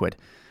 50 quid.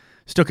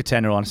 Stuck a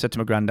tenner on. I said to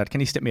my granddad,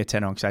 "Can you stick me a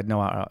tenner on?" Because I had no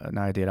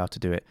idea how to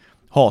do it.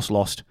 Horse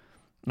lost.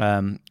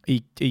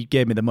 He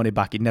gave me the money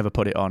back. He'd never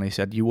put it on. He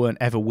said, "You weren't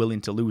ever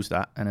willing to lose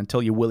that, and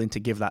until you're willing to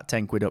give that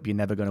 10 quid up, you're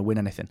never going to win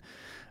anything."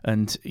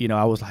 And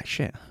I was like,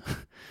 "Shit,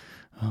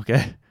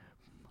 okay,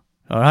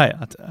 all right,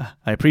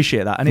 I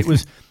appreciate that." And it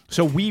was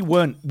so we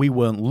weren't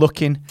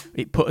looking.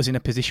 It put us in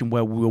a position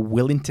where we were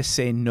willing to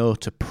say no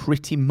to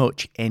pretty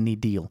much any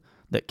deal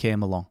that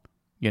came along.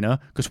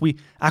 Because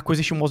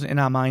acquisition wasn't in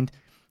our mind.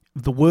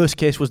 The worst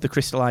case was the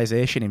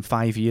crystallization in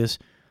 5 years.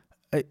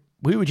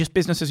 We were just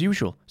business as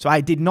usual. So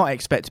I did not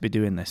expect to be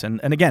doing this. And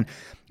again,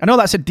 I know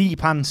that's a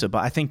deep answer,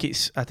 but I think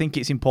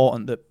it's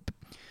important that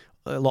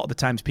a lot of the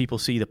times people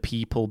see the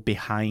people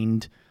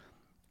behind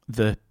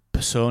the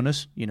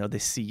personas. They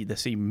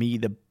see me,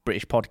 the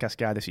British podcast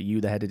guy. They see you,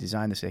 the head of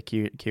design. They see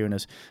Kieran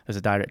as a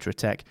director of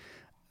tech.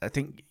 I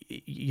think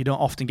you don't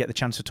often get the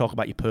chance to talk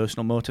about your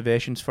personal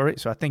motivations for it.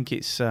 So I think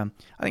it's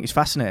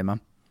fascinating, man.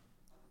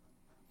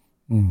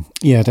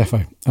 Yeah,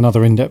 defo.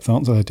 Another in-depth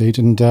answer there, dude.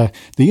 And the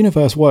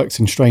universe works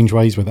in strange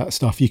ways with that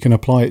stuff. You can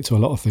apply it to a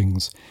lot of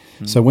things.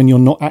 So when you're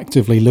not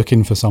actively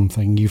looking for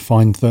something, you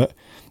find that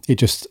it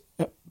just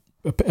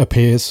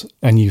appears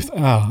and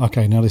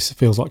okay, now this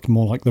feels like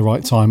more like the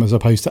right time, as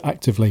opposed to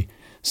actively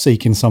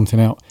seeking something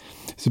out.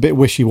 It's a bit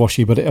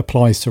wishy-washy, but it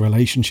applies to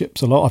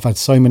relationships a lot. I've had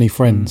so many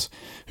friends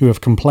who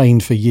have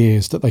complained for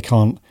years that they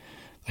can't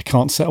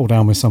settle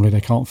down with somebody,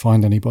 they can't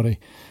find anybody.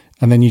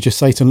 And then you just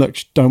say to them, look,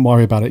 don't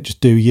worry about it, just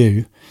do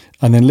you.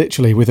 And then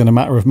literally within a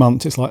matter of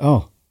months, it's like,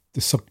 oh,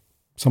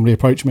 somebody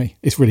approached me.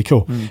 It's really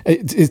cool.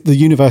 The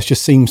universe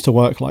just seems to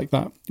work like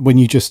that. When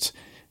you just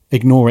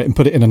ignore it and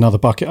put it in another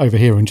bucket over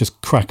here and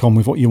just crack on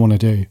with what you want to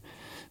do,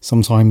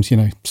 sometimes,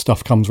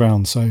 stuff comes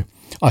round. So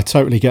I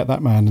totally get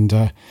that, man.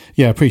 And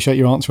appreciate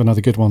your answer. Another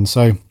good one.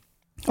 So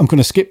I'm going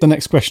to skip the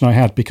next question I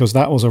had, because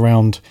that was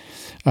around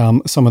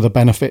some of the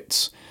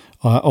benefits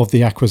of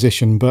the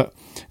acquisition. But,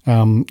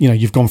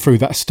 you've gone through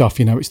that stuff,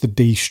 it's the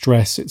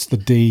de-stress, it's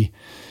the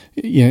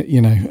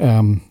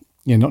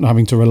not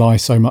having to rely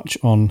so much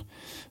on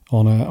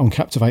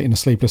Captivate in the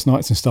sleepless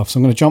nights and stuff. So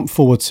I'm going to jump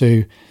forward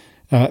to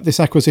this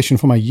acquisition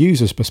from a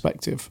user's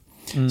perspective.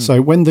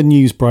 So when the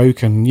news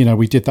broke and,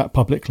 we did that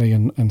publicly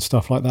and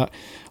stuff like that,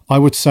 I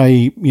would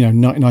say,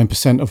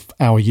 99% of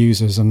our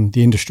users and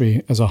the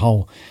industry as a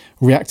whole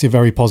reacted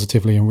very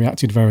positively and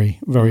reacted very,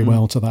 very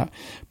well to that.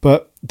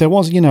 But there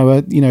was,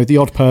 the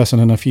odd person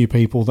and a few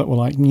people that were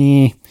like,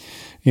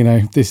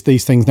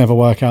 these things never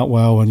work out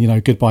well,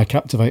 and, goodbye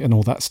Captivate and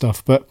all that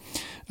stuff. But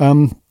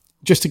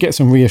just to get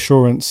some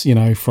reassurance,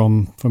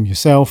 from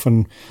yourself,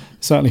 and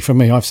certainly from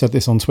me, I've said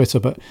this on Twitter,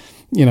 but,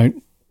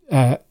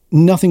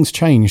 nothing's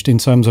changed in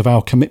terms of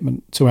our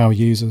commitment to our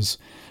users,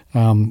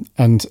 and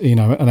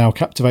our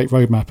Captivate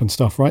roadmap and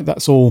stuff, right?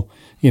 That's all,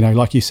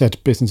 like you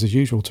said, business as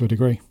usual to a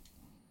degree.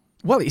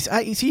 Well,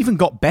 it's even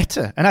got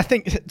better. And I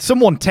think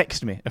someone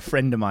texted me, a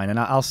friend of mine, and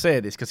I'll say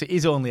this because it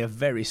is only a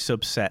very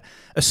subset,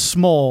 a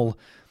small,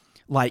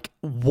 like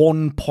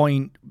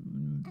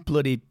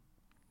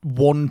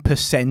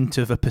 1%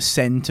 of a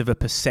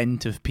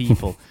percent of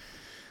people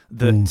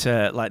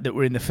that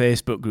were in the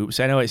Facebook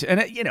groups. I know I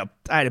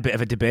had a bit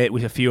of a debate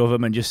with a few of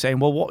them and just saying,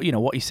 well, what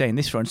are you saying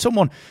this for?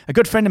 And a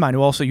good friend of mine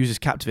who also uses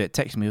Captivate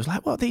texted me, was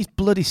like, what are these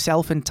bloody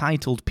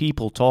self-entitled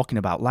people talking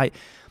about? Like,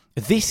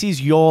 this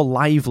is your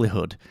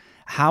livelihood.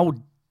 How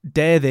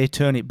dare they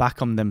turn it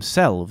back on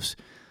themselves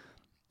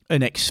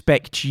and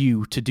expect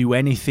you to do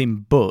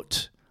anything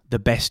but the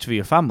best for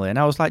your family? And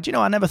I was like,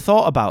 I never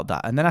thought about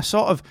that. And then I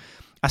started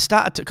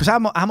to, because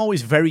I'm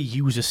always very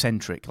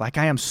user-centric. Like,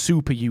 I am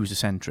super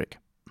user-centric.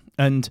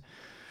 And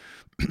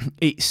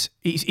it's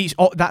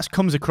that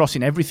comes across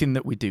in everything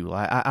that we do.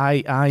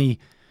 Like,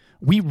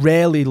 we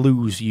rarely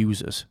lose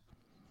users,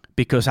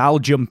 because I'll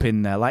jump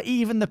in there. Like,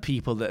 even the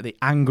people that are the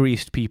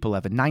angriest people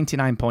ever,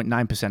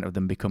 99.9% of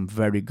them become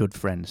very good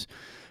friends,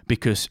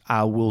 because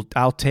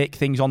I'll take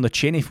things on the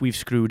chin if we've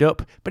screwed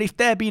up. But if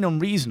they're being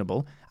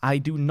unreasonable, I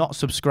do not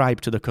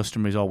subscribe to the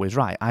customer is always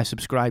right. I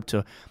subscribe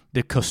to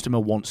the customer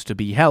wants to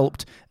be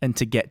helped and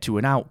to get to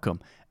an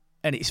outcome.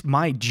 And it's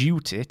my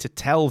duty to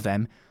tell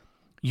them,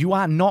 you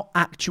are not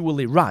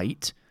actually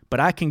right, but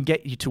I can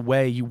get you to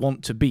where you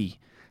want to be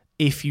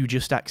if you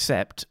just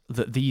accept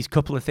that these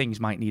couple of things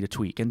might need a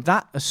tweak. And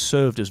that has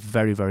served us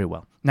very, very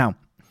well. Now,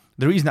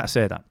 the reason I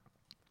say that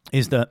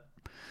is that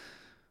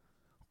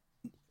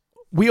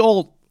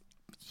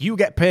you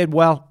get paid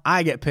well,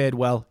 I get paid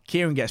well,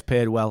 Kieran gets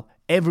paid well,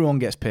 everyone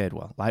gets paid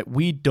well. Like,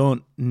 we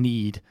don't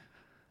need,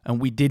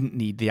 and we didn't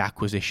need the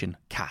acquisition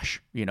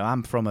cash.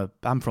 I'm from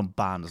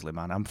Barnsley,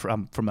 man. I'm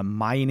from a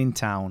mining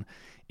town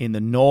in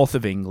the north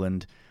of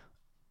England,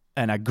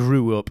 and I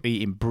grew up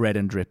eating bread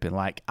and dripping.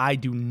 Like, I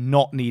do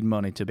not need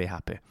money to be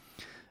happy.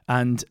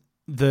 And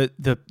the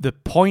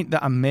point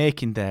that I'm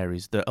making there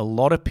is that a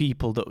lot of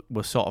people that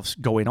were sort of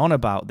going on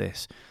about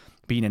this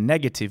being a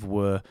negative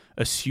were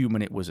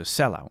assuming it was a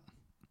sellout.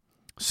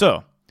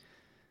 So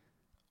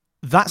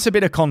that's a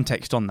bit of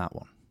context on that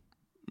one,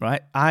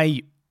 right?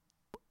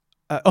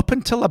 Up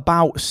until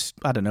about,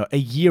 a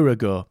year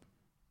ago,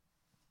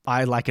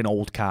 I like an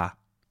old car,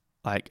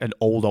 like an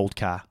old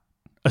car,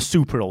 a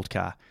super old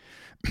car.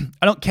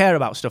 I don't care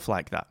about stuff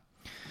like that.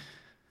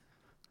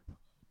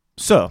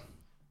 So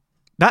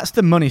that's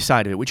the money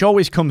side of it, which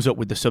always comes up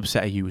with the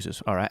subset of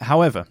users, all right?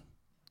 However,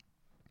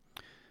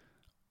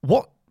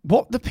 what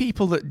the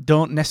people that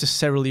don't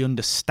necessarily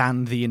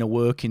understand the inner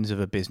workings of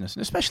a business,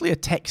 and especially a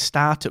tech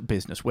startup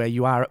business where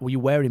you're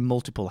wearing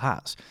multiple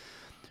hats,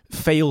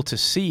 fail to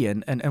see,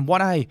 and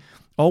what I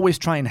always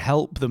try and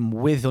help them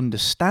with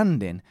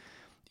understanding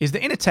is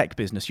that in a tech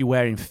business, you're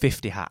wearing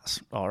 50 hats,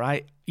 all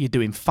right? You're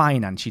doing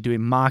finance, you're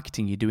doing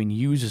marketing, you're doing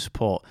user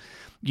support,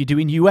 you're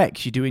doing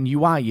UX, you're doing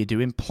UI, you're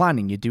doing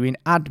planning, you're doing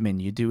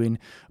admin, you're doing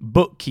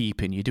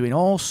bookkeeping, you're doing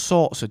all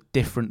sorts of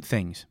different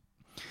things.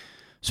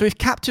 So if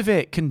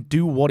Captivate can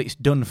do what it's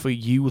done for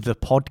you, the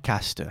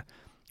podcaster,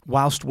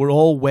 whilst we're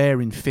all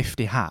wearing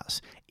 50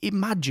 hats,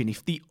 imagine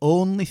if the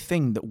only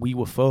thing that we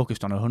were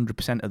focused on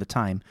 100% of the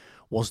time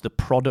was the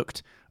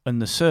product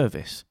and the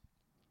service.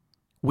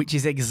 which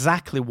is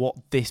exactly what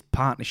this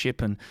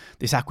partnership and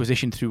this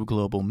acquisition through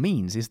Global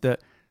means, is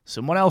that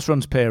someone else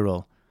runs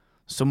payroll,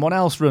 someone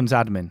else runs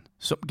admin.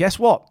 So guess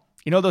what?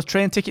 You know those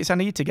train tickets I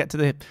need to get to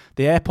the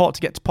airport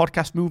to get to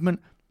Podcast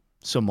Movement?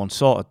 Someone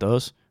sorted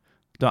those.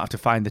 Don't have to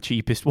find the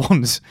cheapest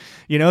ones.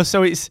 You know,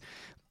 so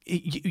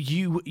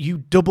you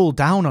double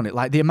down on it.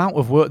 Like the amount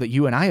of work that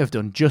you and I have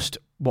done, just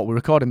what we're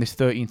recording this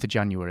 13th of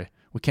January.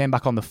 We came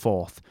back on the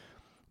 4th.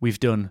 We've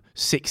done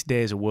 6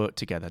 days of work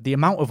together. The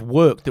amount of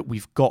work that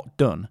we've got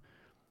done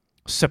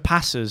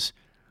surpasses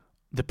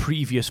the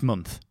previous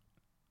month,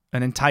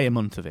 an entire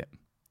month of it.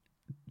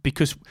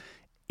 Because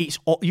it's,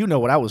 you know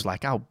what I was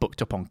like. I was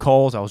booked up on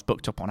calls. I was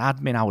booked up on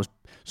admin. I was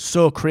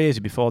so crazy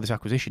before this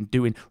acquisition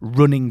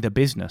running the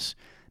business.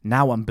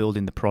 Now I'm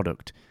building the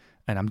product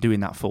and I'm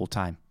doing that full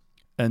time.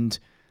 And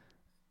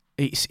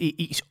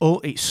it's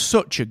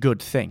such a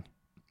good thing.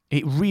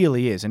 It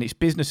really is, and it's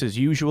business as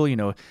usual. You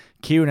know,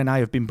 Kieran and I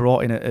have been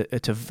brought in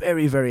at a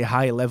very, very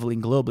high level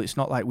in Global. It's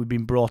not like we've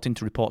been brought in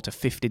to report to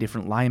 50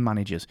 different line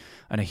managers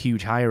and a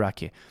huge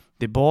hierarchy.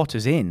 They brought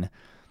us in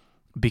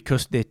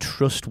because they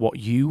trust what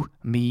you,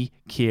 me,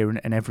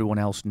 Kieran, and everyone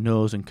else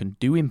knows and can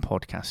do in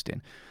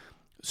podcasting.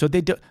 So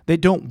they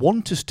don't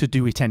want us to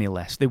do it any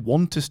less. They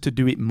want us to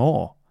do it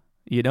more.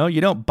 You know,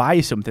 you don't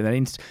buy something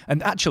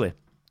and actually,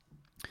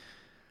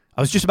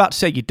 I was just about to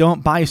say, you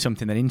don't buy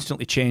something and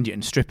instantly change it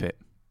and strip it.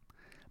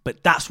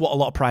 But that's what a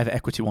lot of private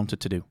equity wanted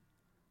to do.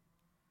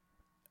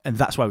 And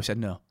that's why we said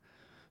no.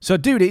 So,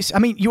 dude,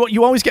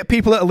 you always get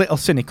people that are a little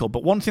cynical,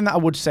 but one thing that I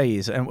would say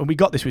is, and we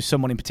got this with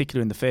someone in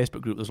particular in the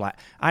Facebook group that was like,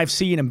 I've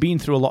seen and been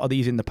through a lot of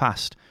these in the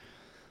past.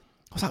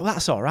 I was like, well,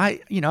 that's all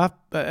right. You know,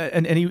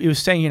 and he was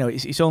saying, you know,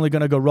 it's only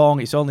going to go wrong.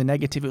 It's only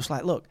negative. It was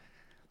like, look,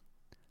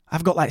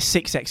 I've got like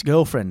 6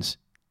 ex-girlfriends,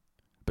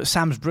 but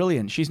Sam's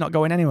brilliant. She's not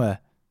going anywhere.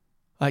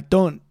 Like,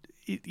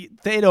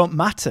 they don't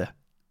matter.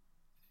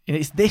 And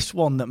it's this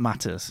one that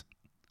matters.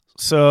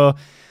 So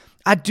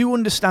I do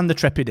understand the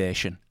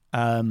trepidation.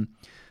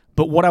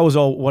 But what I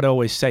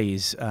always say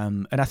is,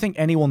 and I think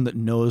anyone that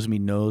knows me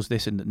knows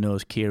this, and that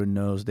knows Kieran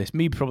knows this,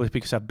 me probably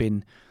because I've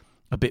been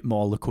a bit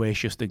more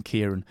loquacious than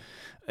Kieran,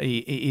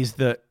 is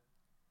that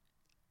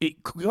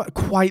it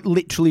quite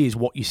literally is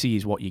what you see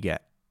is what you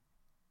get.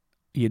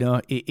 You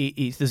know,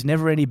 there's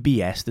never any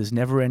BS, there's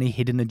never any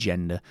hidden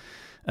agenda.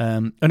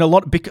 And a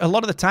lot of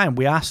the time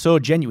we are so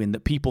genuine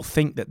that people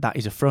think that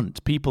is a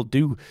front. People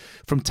do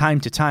from time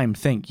to time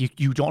think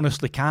you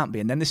honestly can't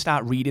be, and then they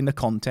start reading the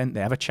content,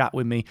 they have a chat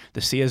with me,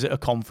 they see us at a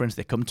conference,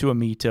 they come to a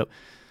meetup,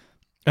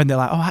 and they're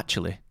like, oh,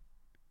 actually,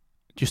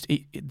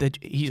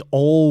 he's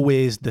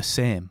always the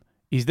same.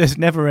 There's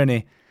never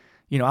any,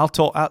 you know,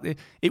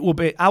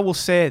 I will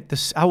say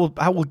this, I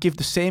will give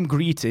the same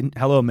greeting,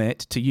 hello mate,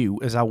 to you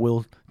as I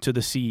will to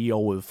the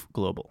CEO of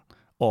Global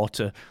or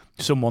to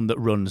someone that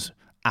runs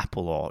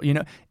Apple, or, you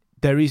know,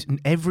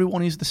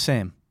 everyone is the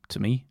same to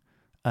me.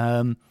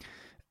 And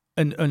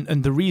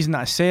the reason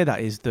that I say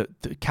that is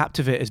that the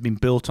Captivate has been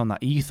built on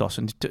that ethos,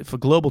 and for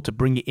Global to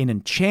bring it in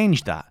and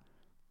change that,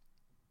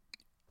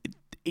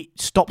 it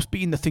stops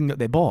being the thing that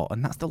they bought,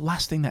 and that's the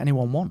last thing that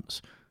anyone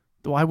wants.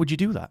 Why would you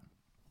do that?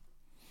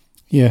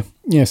 Yeah,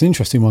 it's an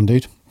interesting one,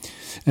 dude.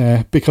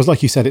 Because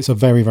like you said, it's a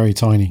very, very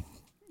teeny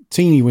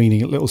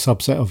weeny little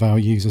subset of our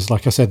users.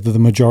 Like I said, the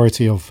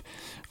majority of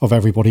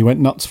everybody went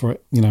nuts for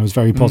it. You know, it was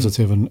very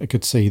positive, and I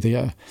could see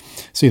the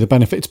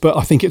benefits. But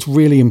I think it's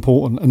really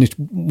important, and it's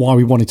why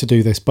we wanted to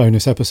do this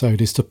bonus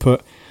episode, is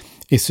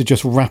to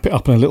just wrap it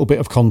up in a little bit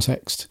of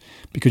context,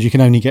 because you can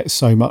only get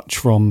so much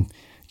from,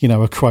 you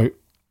know, a quote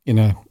in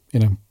a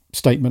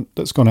statement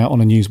that's gone out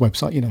on a news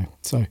website, you know.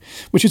 So,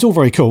 which is all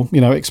very cool.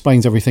 You know, it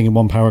explains everything in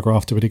one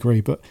paragraph to a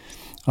degree, but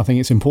I think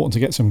it's important to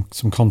get some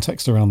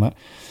context around that.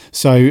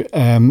 So,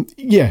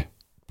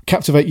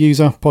 Captivate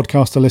user,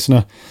 podcaster,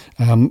 listener,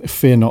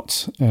 fear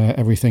not.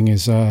 Everything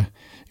is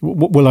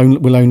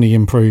will only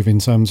improve in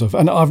terms of,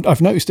 and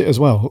I've noticed it as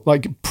well.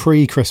 Like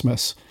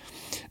pre-Christmas,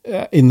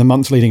 in the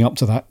months leading up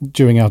to that,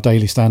 during our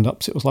daily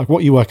stand-ups, it was like, "What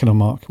are you working on,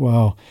 Mark?"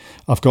 Well,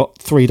 I've got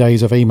 3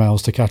 days of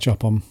emails to catch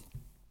up on.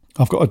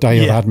 I've got a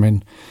day of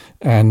admin,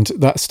 and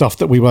that stuff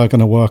that we were going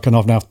to work, and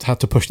I've now had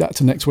to push that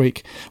to next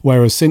week.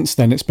 Whereas since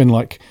then, it's been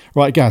like,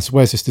 right, Gaz,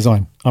 where's this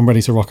design? I'm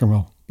ready to rock and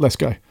roll. Let's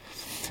go.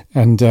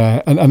 And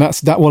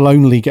that will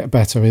only get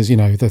better as, you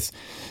know,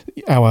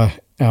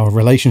 our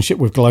relationship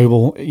with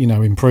Global, you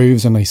know,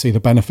 improves, and they see the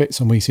benefits,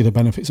 and we see the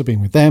benefits of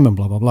being with them, and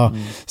blah blah blah.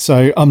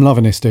 So I'm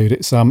loving this, dude.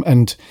 It's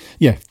and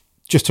yeah,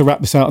 just to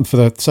wrap this out, and for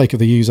the sake of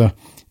the user,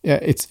 yeah,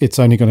 it's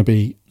only going to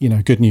be, you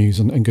know, good news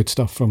and good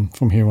stuff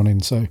from here on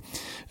in. So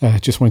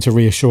just wanted to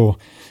reassure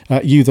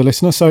you, the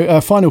listener. So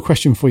final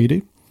question for you,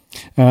 dude.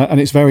 And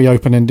it's very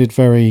open-ended,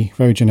 very,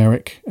 very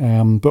generic.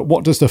 But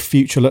what does the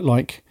future look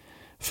like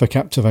for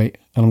Captivate?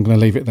 And I'm going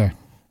to leave it there.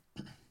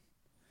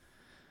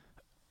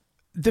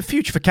 The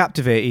future for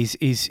Captivate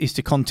is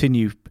to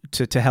continue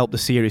to help the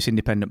serious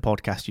independent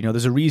podcast. You know,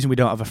 there's a reason we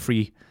don't have a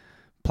free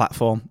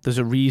platform. There's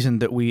a reason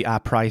that we are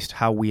priced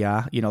how we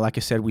are. You know, like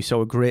I said, we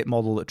saw a great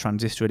model that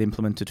Transistor had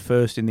implemented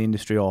first in the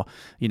industry, or,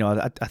 you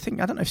know, I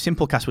think, I don't know if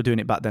Simplecast were doing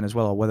it back then as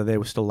well, or whether they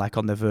were still like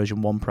on their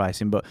version 1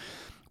 pricing, but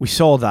we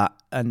saw that,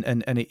 and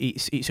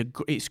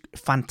it's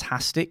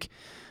fantastic.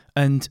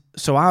 And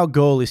so our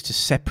goal is to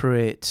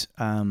separate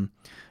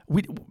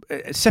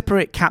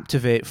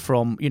Captivate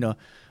from, you know,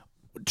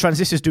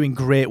 Transistor's doing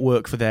great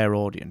work for their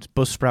audience.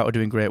 Buzzsprout are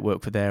doing great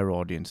work for their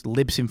audience.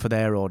 Libsyn for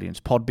their audience.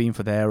 Podbean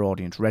for their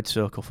audience. Red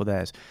Circle for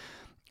theirs.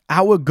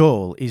 Our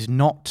goal is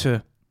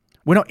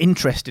we're not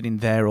interested in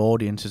their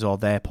audiences or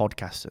their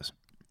podcasters.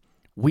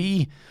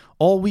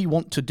 All we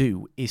want to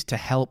do is to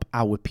help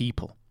our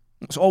people.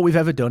 It's all we've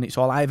ever done. It's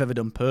all I've ever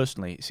done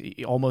personally. It's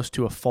almost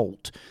to a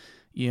fault.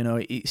 You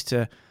know, it's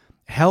to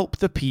help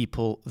the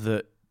people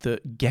that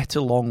get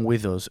along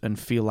with us and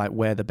feel like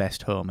we're the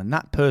best home. And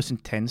that person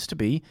tends to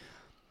be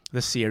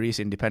the serious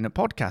independent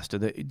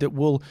podcaster that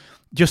will,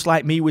 just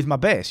like me with my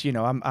bass, you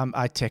know,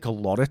 I take a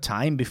lot of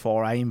time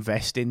before I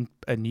invest in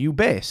a new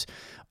bass.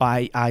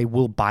 I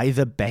will buy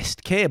the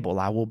best cable.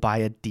 I will buy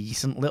a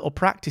decent little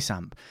practice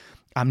amp.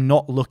 I'm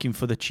not looking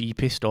for the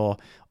cheapest or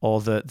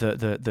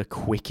the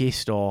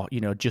quickest, or,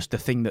 you know, just the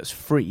thing that's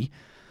free.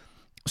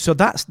 So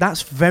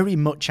that's very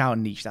much our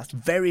niche. That's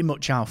very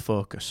much our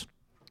focus.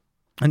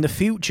 And the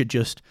future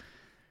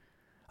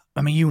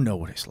I mean, you know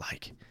what it's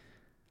like.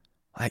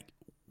 Like,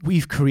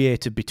 we've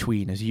created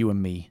between us, you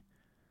and me,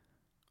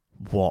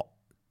 what,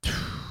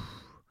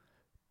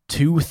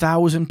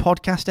 2,000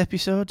 podcast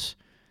episodes?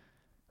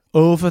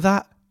 Over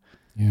that?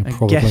 Yeah, and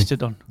probably. Guests are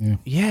done.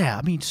 Yeah,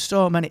 I mean,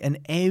 so many. And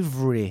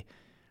every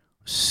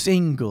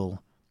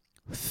single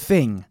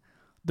thing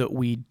that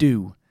we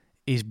do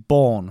is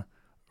born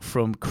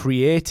from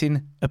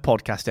creating a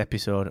podcast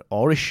episode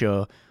or a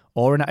show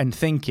and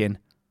thinking,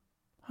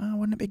 oh,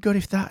 wouldn't it be good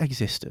if that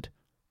existed?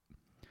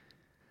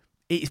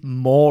 It's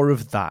more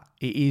of that.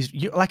 It is,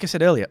 like I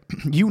said earlier,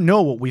 you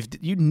know what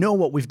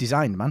we've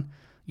designed, man.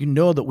 You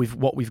know that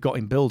what we've got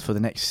in build for the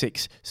next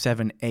 6,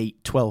 7,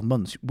 8, 12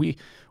 months. We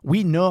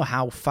know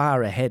how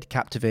far ahead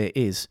Captivate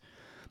is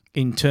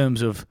in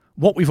terms of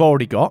what we've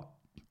already got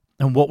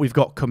and what we've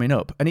got coming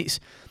up. And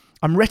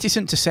I'm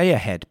reticent to say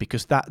ahead,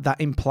 because that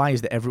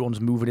implies that everyone's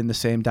moving in the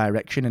same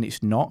direction, and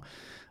it's not.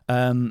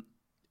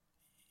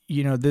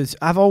 You know,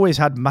 I've always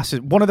had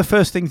massive. One of the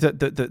first things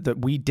that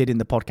we did in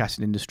the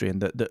podcasting industry,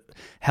 and that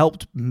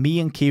helped me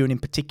and Kieran in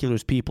particular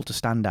as people to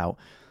stand out,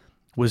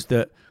 was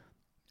that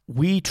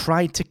we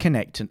tried to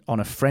connect on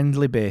a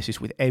friendly basis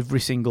with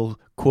every single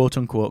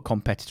quote-unquote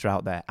competitor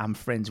out there. I'm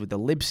friends with the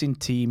Libsyn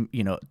team,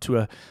 you know,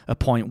 to a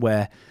point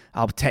where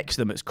I'll text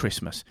them at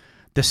Christmas.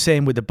 The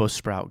same with the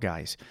Buzzsprout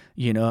guys.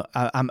 You know,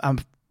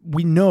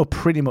 we know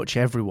pretty much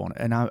everyone,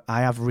 and I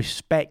have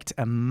respect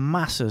and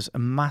masses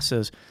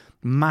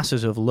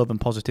of love and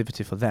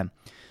positivity for them.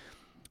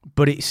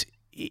 But it's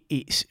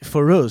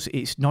for us,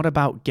 it's not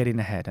about getting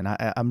ahead. And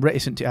I am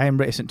reticent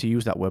to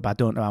use that word, but I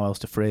don't know how else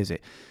to phrase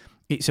it.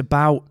 It's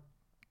about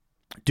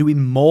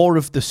doing more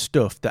of the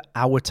stuff that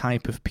our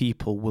type of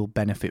people will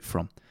benefit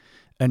from.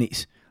 And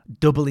it's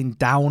doubling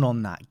down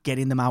on that,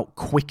 getting them out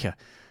quicker.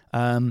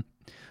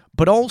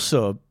 But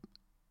also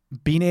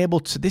being able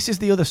to, this is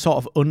the other sort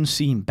of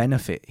unseen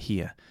benefit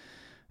here.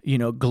 You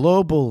know,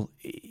 Global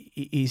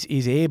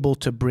is able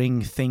to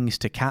bring things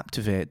to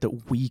Captivate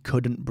that we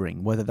couldn't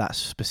bring, whether that's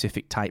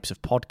specific types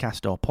of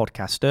podcast or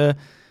podcaster.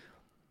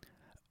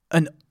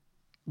 And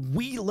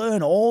we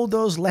learn all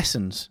those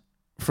lessons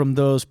from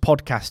those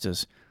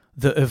podcasters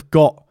that have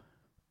got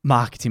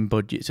marketing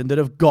budgets and that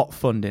have got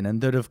funding and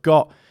that have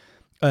got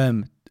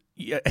a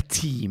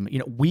team. You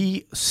know,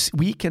 we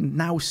can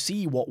now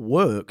see what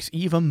works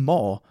even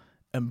more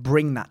and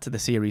bring that to the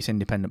serious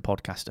independent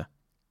podcaster.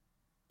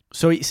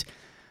 So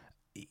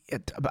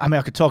I mean,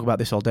 I could talk about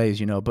this all day,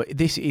 as you know, but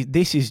this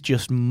is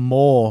just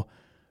more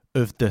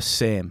of the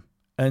same.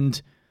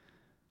 And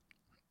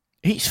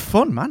it's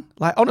fun, man.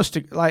 Like,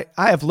 honestly, like,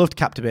 I have loved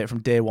Captivate from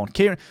day one.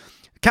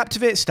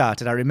 Captivate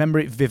started, I remember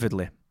it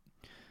vividly.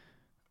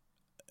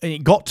 And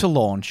it got to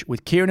launch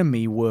with Kieran and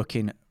me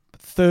working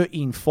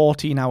 13,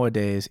 14-hour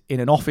days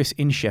in an office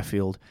in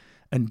Sheffield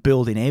and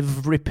building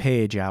every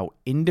page out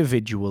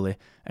individually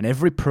and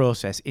every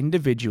process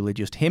individually,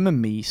 just him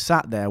and me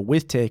sat there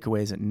with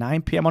takeaways at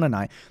 9 p.m. on a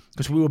night,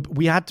 because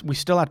we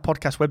still had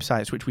podcast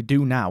websites, which we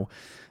do now,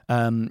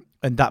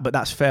 but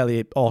that's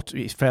fairly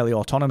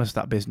autonomous,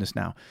 that business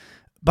now.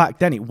 Back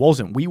then it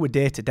wasn't. We were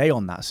day to day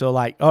on that. So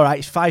like, all right,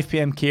 it's 5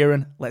 p.m.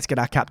 Kieran, let's get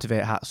our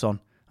Captivate hats on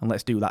and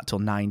let's do that till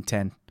 9,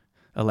 10,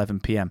 11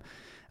 p.m.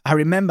 I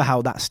remember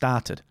how that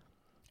started,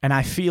 and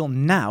I feel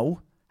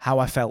now how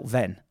I felt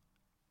then.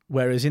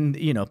 Whereas in,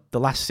 you know, the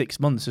last 6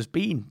 months has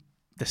been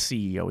the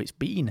CEO, it's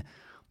been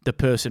the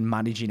person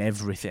managing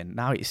everything.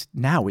 Now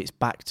it's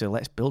back to,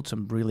 let's build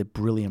some really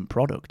brilliant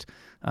product.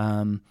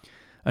 And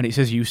it's,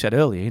 as you said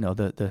earlier, you know,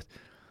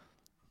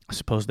 I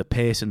suppose the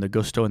pace and the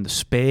gusto and the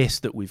space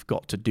that we've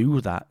got to do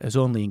that has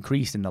only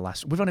increased in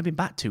we've only been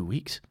back 2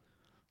 weeks.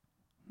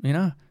 You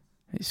know,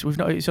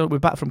 we're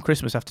back from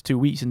Christmas after 2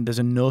 weeks, and there's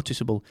a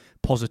noticeable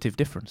positive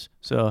difference.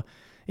 So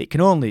it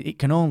can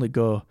only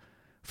go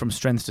from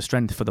strength to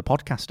strength for the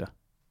podcaster.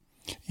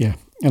 Yeah,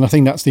 and I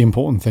think that's the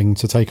important thing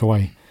to take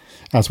away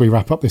as we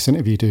wrap up this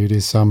interview, dude,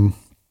 is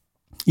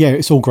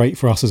it's all great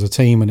for us as a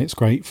team, and it's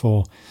great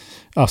for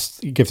us.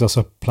 It gives us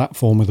a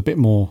platform with a bit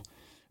more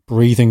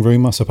breathing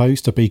room, I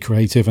suppose, to be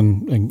creative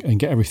and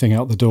get everything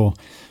out the door.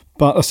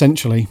 But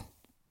essentially,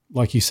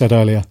 like you said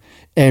earlier,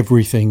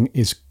 everything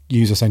is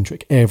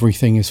user-centric.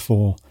 Everything is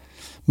for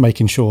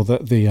making sure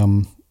that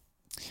the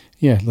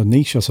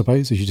niche, I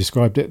suppose, as you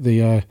described it,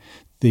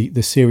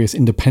 the serious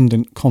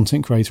independent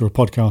content creator or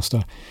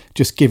podcaster,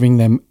 just giving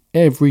them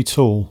every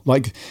tool.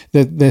 Like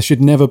there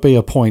should never be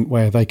a point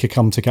where they could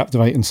come to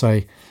Captivate and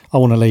say, I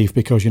want to leave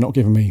because you're not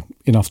giving me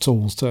enough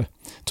tools to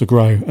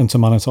grow and to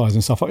monetize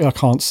and stuff. I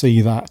can't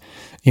see that,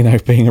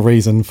 being a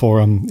reason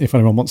for if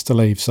anyone wants to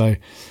leave. So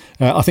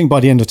I think by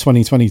the end of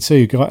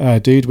 2022,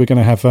 dude, we're going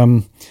to have,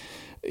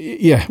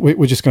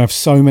 we're just going to have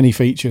so many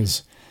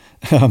features,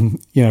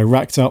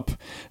 racked up.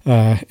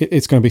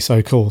 It's going to be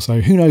so cool. So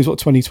who knows what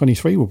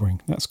 2023 will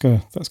bring? That's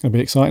going to be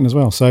exciting as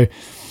well. So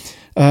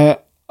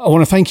I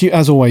want to thank you,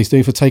 as always,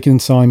 dude, for taking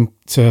time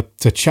to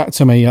chat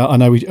to me. I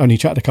know we only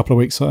chatted a couple of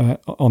weeks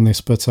on this,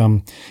 but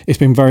it's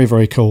been very,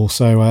 very cool.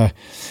 So I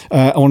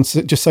want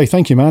to just say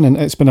thank you, man, and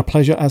it's been a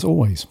pleasure as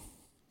always.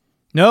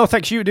 No,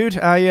 thanks you, dude.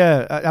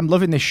 I'm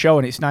loving this show,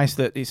 and it's nice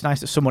that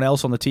someone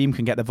else on the team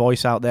can get their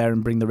voice out there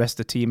and bring the rest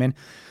of the team in.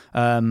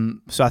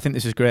 So I think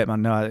this is great,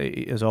 man. No,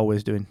 as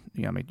always, you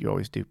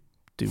always do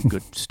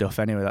good stuff.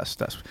 Anyway,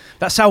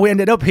 that's how we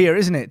ended up here,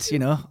 isn't it?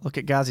 Look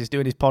at Gaz, he's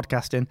doing his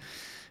podcasting.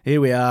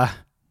 Here we are.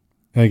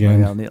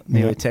 Again,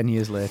 nearly 10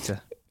 years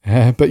later. So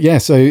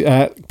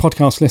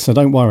podcast listener,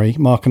 don't worry.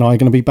 Mark and I are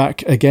going to be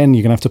back again.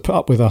 You're going to have to put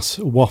up with us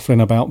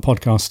waffling about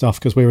podcast stuff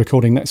because we're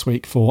recording next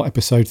week for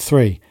episode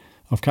 3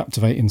 of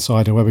Captivate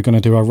Insider, where we're going to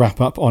do a wrap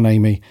up on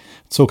Amy,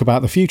 talk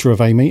about the future of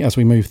Amy as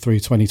we move through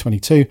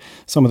 2022,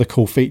 some of the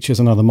cool features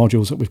and other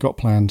modules that we've got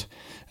planned,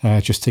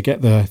 just to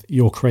get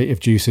your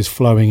creative juices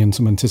flowing and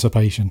some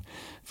anticipation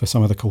for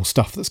some of the cool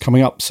stuff that's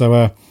coming up.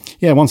 So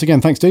once again,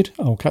 thanks, dude.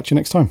 I'll catch you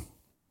next time.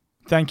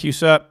 Thank you,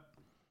 sir.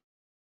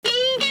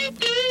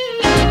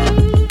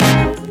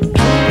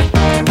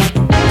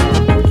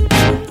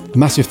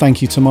 Massive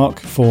thank you to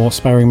Mark for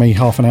sparing me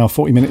half an hour,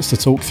 40 minutes to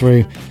talk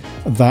through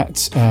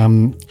that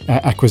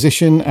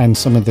acquisition and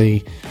some of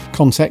the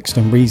context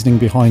and reasoning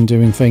behind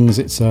doing things.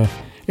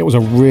 It was a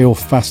real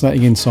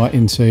fascinating insight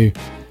into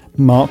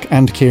Mark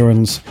and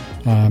Kieran's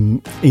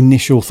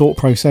initial thought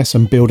process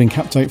and building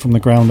Captivate from the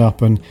ground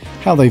up, and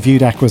how they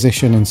viewed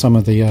acquisition and some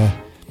of the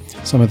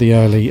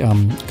early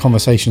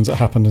conversations that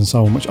happened and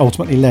so on, which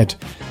ultimately led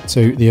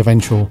to the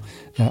eventual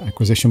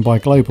acquisition by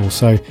Global.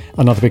 So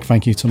another big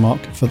thank you to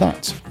Mark for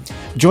that.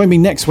 Join me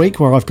next week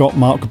where I've got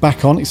Mark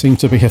back on. It seems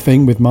to be a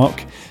thing with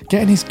Mark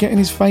getting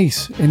his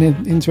face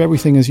into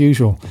everything as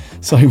usual.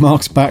 So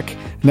Mark's back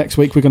next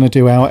week. We're going to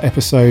do our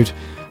episode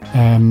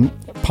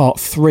part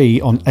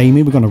 3 on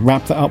Amy. We're going to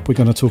wrap that up. We're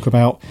going to talk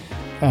about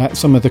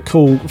some of the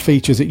cool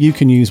features that you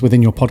can use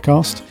within your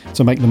podcast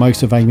to make the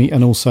most of Amy,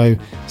 and also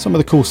some of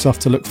the cool stuff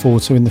to look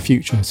forward to in the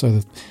future.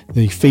 So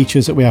the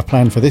features that we have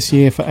planned for this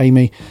year for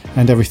Amy,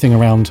 and everything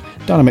around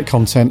dynamic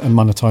content and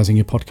monetizing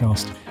your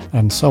podcast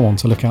and so on,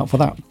 to look out for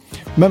that.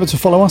 Remember to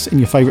follow us in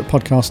your favorite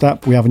podcast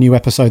app. We have a new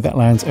episode that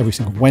lands every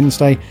single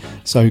Wednesday,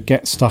 so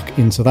get stuck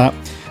into that.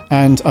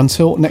 And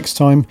until next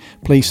time,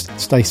 please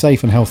stay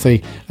safe and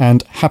healthy,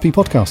 and happy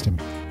podcasting.